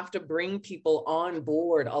really have to bring people on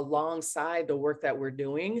board alongside the work that we're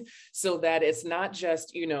doing so that it's not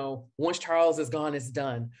just, you know, once Charles is gone, it's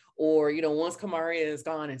done. Or, you know, once Kamaria is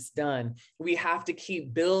gone, it's done. We have to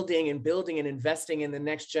keep building and investing in the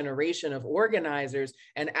next generation of organizers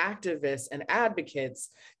and activists and advocates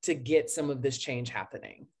to get some of this change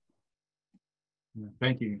happening.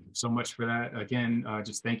 Thank you so much for that. Again,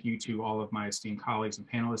 just thank you to all of my esteemed colleagues and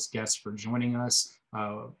panelists, guests for joining us.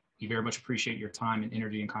 We very much appreciate your time and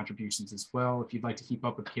energy and contributions as well. If you'd like to keep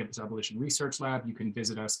up with Campus Abolition Research Lab, you can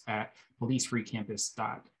visit us at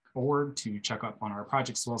policefreecampus.org to check up on our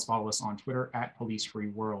projects, as well as follow us on Twitter at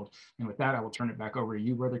policefreeworld. And with that, I will turn it back over to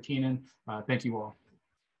you, Brother Keenan. Thank you all.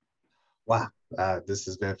 Wow, this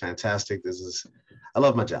has been fantastic. I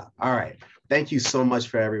love my job. All right, thank you so much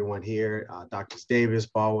for everyone here. Drs. Davis,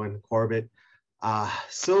 Baldwin, Corbett,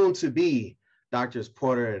 soon to be Drs.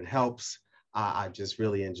 Porter and Helps. I just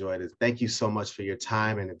really enjoyed it. Thank you so much for your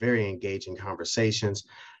time and very engaging conversations,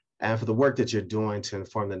 and for the work that you're doing to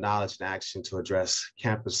inform the knowledge and action to address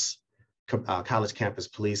college campus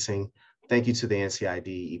policing. Thank you to the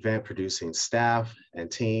NCID event producing staff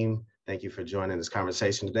and team. Thank you for joining this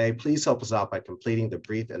conversation today. Please help us out by completing the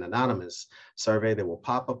brief and anonymous survey that will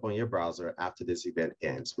pop up on your browser after this event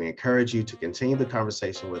ends. We encourage you to continue the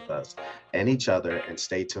conversation with us and each other, and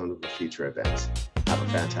stay tuned for future events. Have a have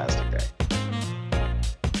a fantastic day.